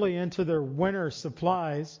heavily into their winter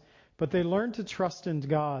supplies, but they learned to trust in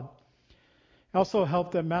God. It also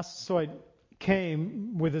helped that Massasoit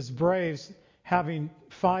came with his braves, having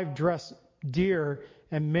 5 dressed deer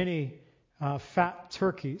and many fat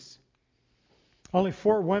turkeys. Only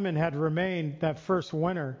 4 women had remained that first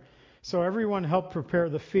winter, so everyone helped prepare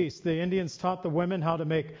the feast. The Indians taught the women how to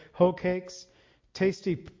make hoe cakes,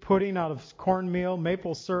 tasty pudding out of cornmeal,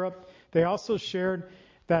 maple syrup. They also shared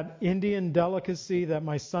that Indian delicacy that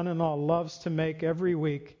my son-in-law loves to make every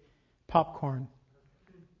week, popcorn.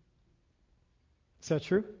 Is that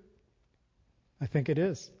true? I think it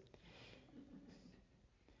is.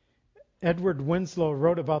 Edward Winslow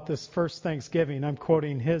wrote about this first Thanksgiving. I'm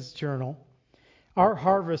quoting his journal. Our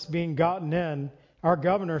harvest being gotten in, our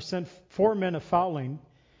governor sent 4 men a fowling,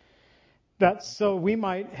 that so we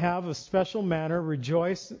might have a special manner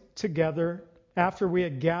rejoice together after we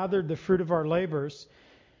had gathered the fruit of our labors.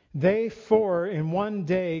 They 4 in one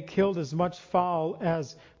day killed as much fowl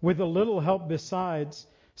as, with a little help besides,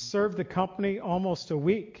 served the company almost a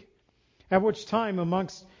week. At which time,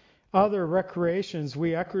 amongst other recreations,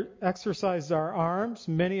 we exercised our arms,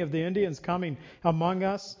 many of the Indians coming among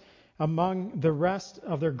us, among the rest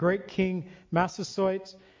of their great king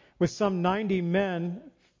Massasoit. With some 90 men,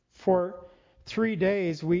 for 3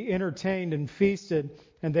 days we entertained and feasted,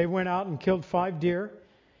 and they went out and killed 5 deer,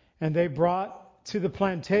 and they brought to the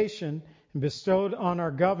plantation and bestowed on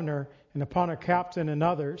our governor and upon our captain and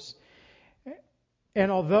others. And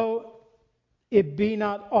although it be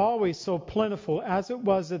not always so plentiful as it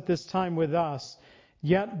was at this time with us,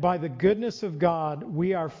 yet by the goodness of God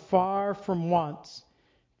we are far from wants,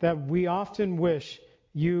 that we often wish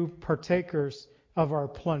you partakers of our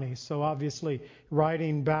plenty. So obviously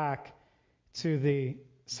writing back to the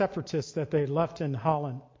separatists that they left in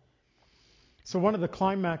Holland. So one of the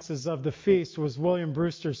climaxes of the feast was William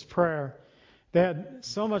Brewster's prayer. They had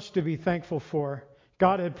so much to be thankful for.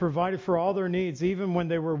 God had provided for all their needs, even when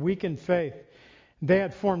they were weak in faith. They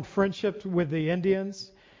had formed friendship with the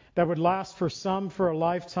Indians that would last for some for a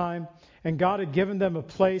lifetime, and God had given them a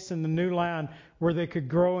place in the new land where they could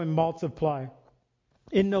grow and multiply.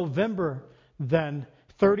 In November, then,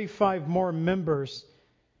 35 more members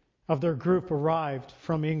of their group arrived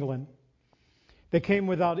from England. They came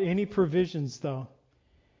without any provisions, though,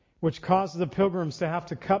 which caused the Pilgrims to have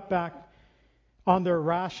to cut back on their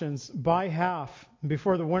rations by half.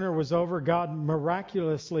 Before the winter was over, God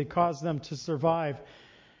miraculously caused them to survive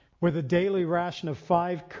with a daily ration of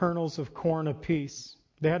 5 kernels of corn apiece.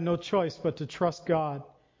 They had no choice but to trust God,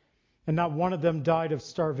 and not one of them died of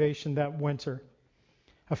starvation that winter.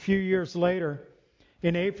 A few years later,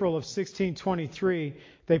 in April of 1623,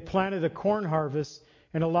 they planted a corn harvest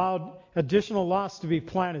and allowed additional lots to be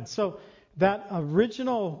planted. So that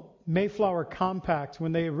original Mayflower Compact,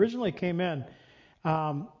 when they originally came in,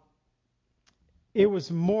 it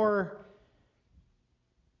was more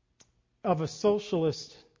of a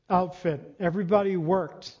socialist outfit. Everybody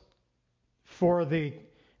worked for the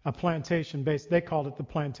plantation base. They called it the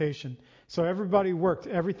plantation. So everybody worked.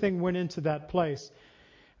 Everything went into that place.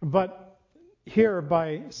 But here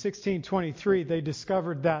by 1623, they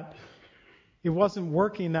discovered that it wasn't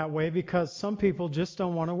working that way because some people just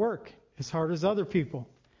don't want to work as hard as other people.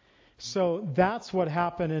 So that's what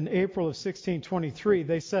happened in April of 1623.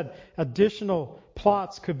 They said additional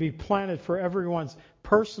plots could be planted for everyone's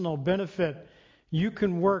personal benefit. You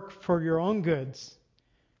can work for your own goods.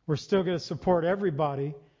 We're still going to support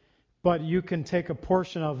everybody, but you can take a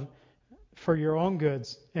portion of for your own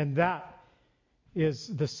goods. And that is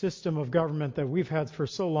the system of government that we've had for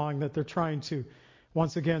so long that they're trying to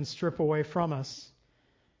once again strip away from us.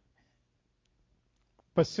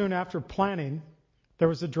 But soon after planting, there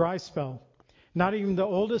was a dry spell. Not even the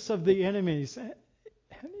oldest of the Indians,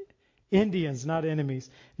 not enemies,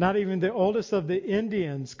 not even the oldest of the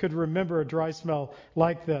Indians could remember a dry spell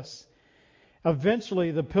like this.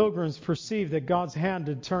 Eventually, the Pilgrims perceived that God's hand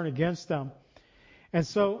had turned against them. And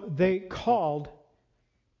so they called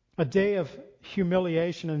a day of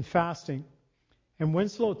humiliation and fasting. And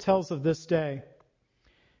Winslow tells of this day.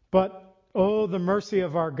 But, oh, the mercy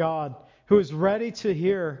of our God, who is ready to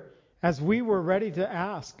hear as we were ready to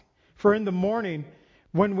ask. For in the morning,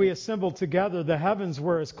 When we assembled together, the heavens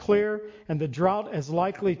were as clear and the drought as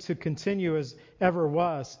likely to continue as ever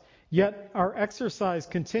was. Yet our exercise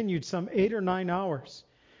continued some 8 or 9 hours.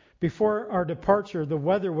 Before our departure, the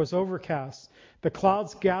weather was overcast. The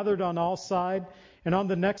clouds gathered on all sides, and on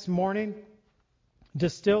the next morning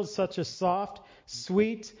distilled such a soft,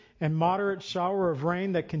 sweet, and moderate shower of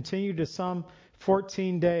rain that continued to some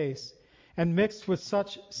 14 days, and mixed with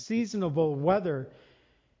such seasonable weather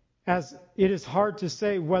as it is hard to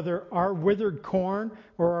say whether our withered corn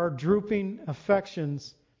or our drooping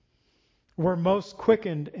affections were most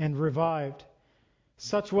quickened and revived.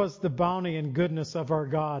 Such was the bounty and goodness of our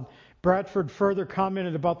God. Bradford further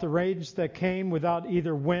commented about the rains that came without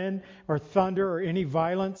either wind or thunder or any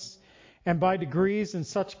violence, and by degrees in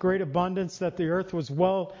such great abundance that the earth was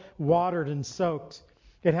well watered and soaked.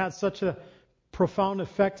 It had such a profound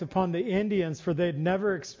effect upon the Indians, for they had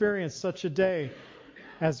never experienced such a day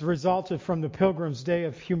as resulted from the Pilgrims' day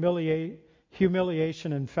of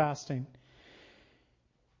humiliation and fasting.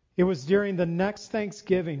 It was during the next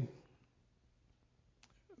Thanksgiving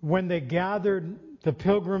when they gathered the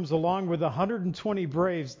Pilgrims along with 120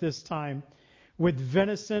 braves this time, with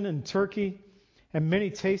venison and turkey and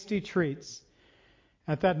many tasty treats.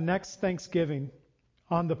 At that next Thanksgiving,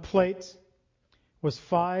 on the plate was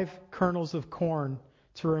 5 kernels of corn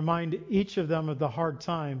to remind each of them of the hard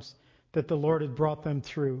times that the Lord had brought them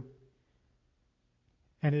through.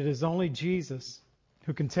 And it is only Jesus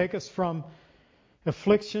who can take us from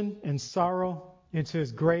affliction and sorrow into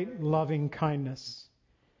His great loving kindness.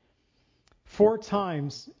 4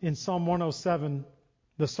 times in Psalm 107,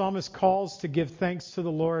 the psalmist calls to give thanks to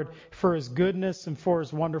the Lord for His goodness and for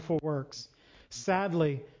His wonderful works.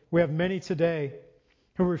 Sadly, we have many today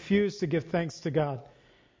who refuse to give thanks to God.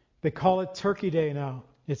 They call it Turkey Day now.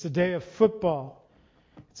 It's a day of football.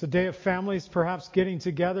 It's a day of families perhaps getting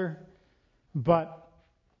together. But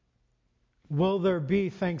will there be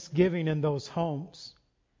thanksgiving in those homes?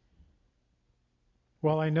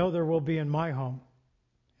 Well, I know there will be in my home.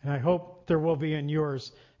 And I hope there will be in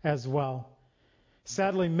yours as well.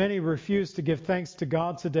 Sadly, many refuse to give thanks to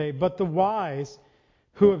God today, but the wise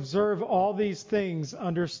who observe all these things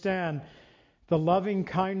understand the loving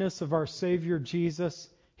kindness of our Savior Jesus.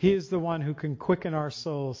 He is the one who can quicken our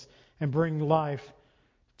souls and bring life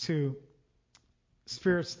to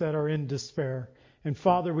spirits that are in despair. And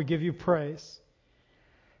Father, we give you praise.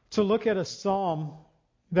 To look at a psalm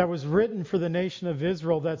that was written for the nation of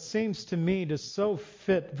Israel that seems to me to so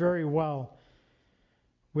fit very well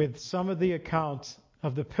with some of the accounts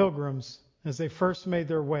of the Pilgrims as they first made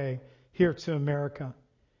their way here to America.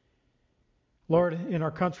 Lord, in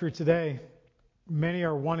our country today, many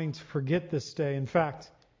are wanting to forget this day. In fact,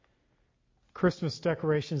 Christmas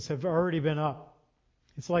decorations have already been up.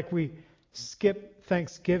 It's like we skip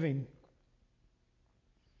Thanksgiving.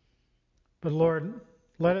 But Lord,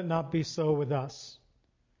 let it not be so with us.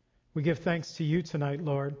 We give thanks to you tonight,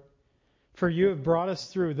 Lord, for you have brought us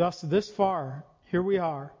through thus this far. Here we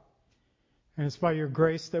are. And it's by your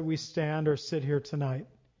grace that we stand or sit here tonight.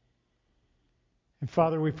 And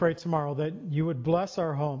Father, we pray tomorrow that you would bless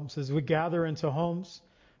our homes as we gather into homes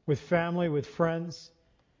with family, with friends,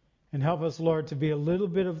 and help us, Lord, to be a little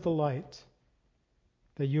bit of the light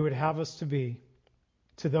that you would have us to be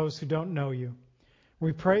to those who don't know you.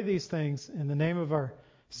 We pray these things in the name of our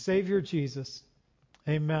Savior Jesus.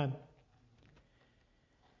 Amen.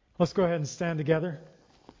 Let's go ahead and stand together.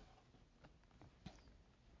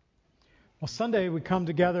 Well, Sunday we come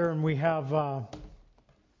together and we have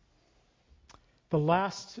the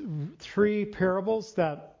last 3 parables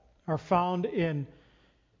that are found in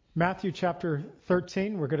Matthew chapter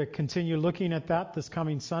 13. We're going to continue looking at that this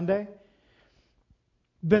coming Sunday.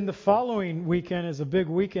 Then the following weekend is a big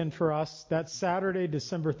weekend for us. That's Saturday,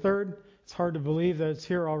 December 3rd. It's hard to believe that it's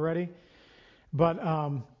here already. But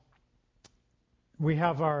we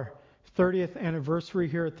have our 30th anniversary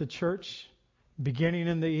here at the church, beginning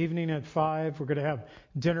in the evening at 5. We're going to have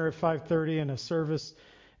dinner at 5:30 and a service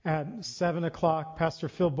at 7 o'clock. Pastor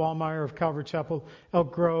Phil Ballmeyer of Calvary Chapel,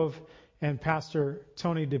 Elk Grove, and Pastor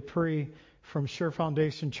Tony Dupree from Sure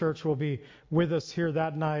Foundation Church will be with us here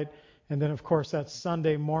that night. And then, of course, that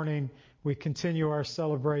Sunday morning, we continue our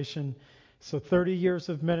celebration. So 30 years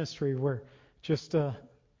of ministry. We're just a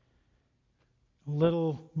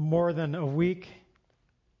little more than a week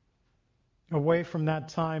away from that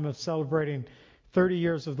time of celebrating 30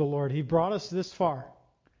 years of the Lord. He brought us this far.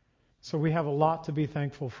 So we have a lot to be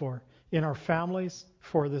thankful for in our families,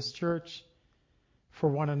 for this church, for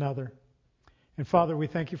one another. And Father, we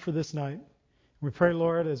thank you for this night. We pray,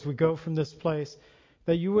 Lord, as we go from this place,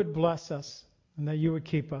 that you would bless us and that you would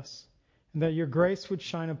keep us and that your grace would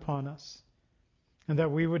shine upon us. and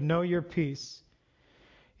that we would know your peace.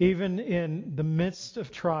 Even in the midst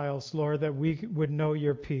of trials, Lord, that we would know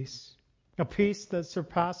your peace. A peace that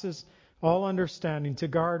surpasses all understanding, to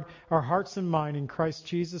guard our hearts and mind in Christ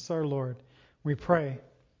Jesus our Lord. We pray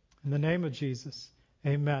in the name of Jesus.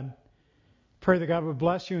 Amen. Pray that God would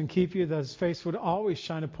bless you and keep you, that his face would always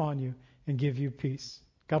shine upon you and give you peace.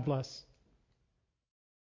 God bless.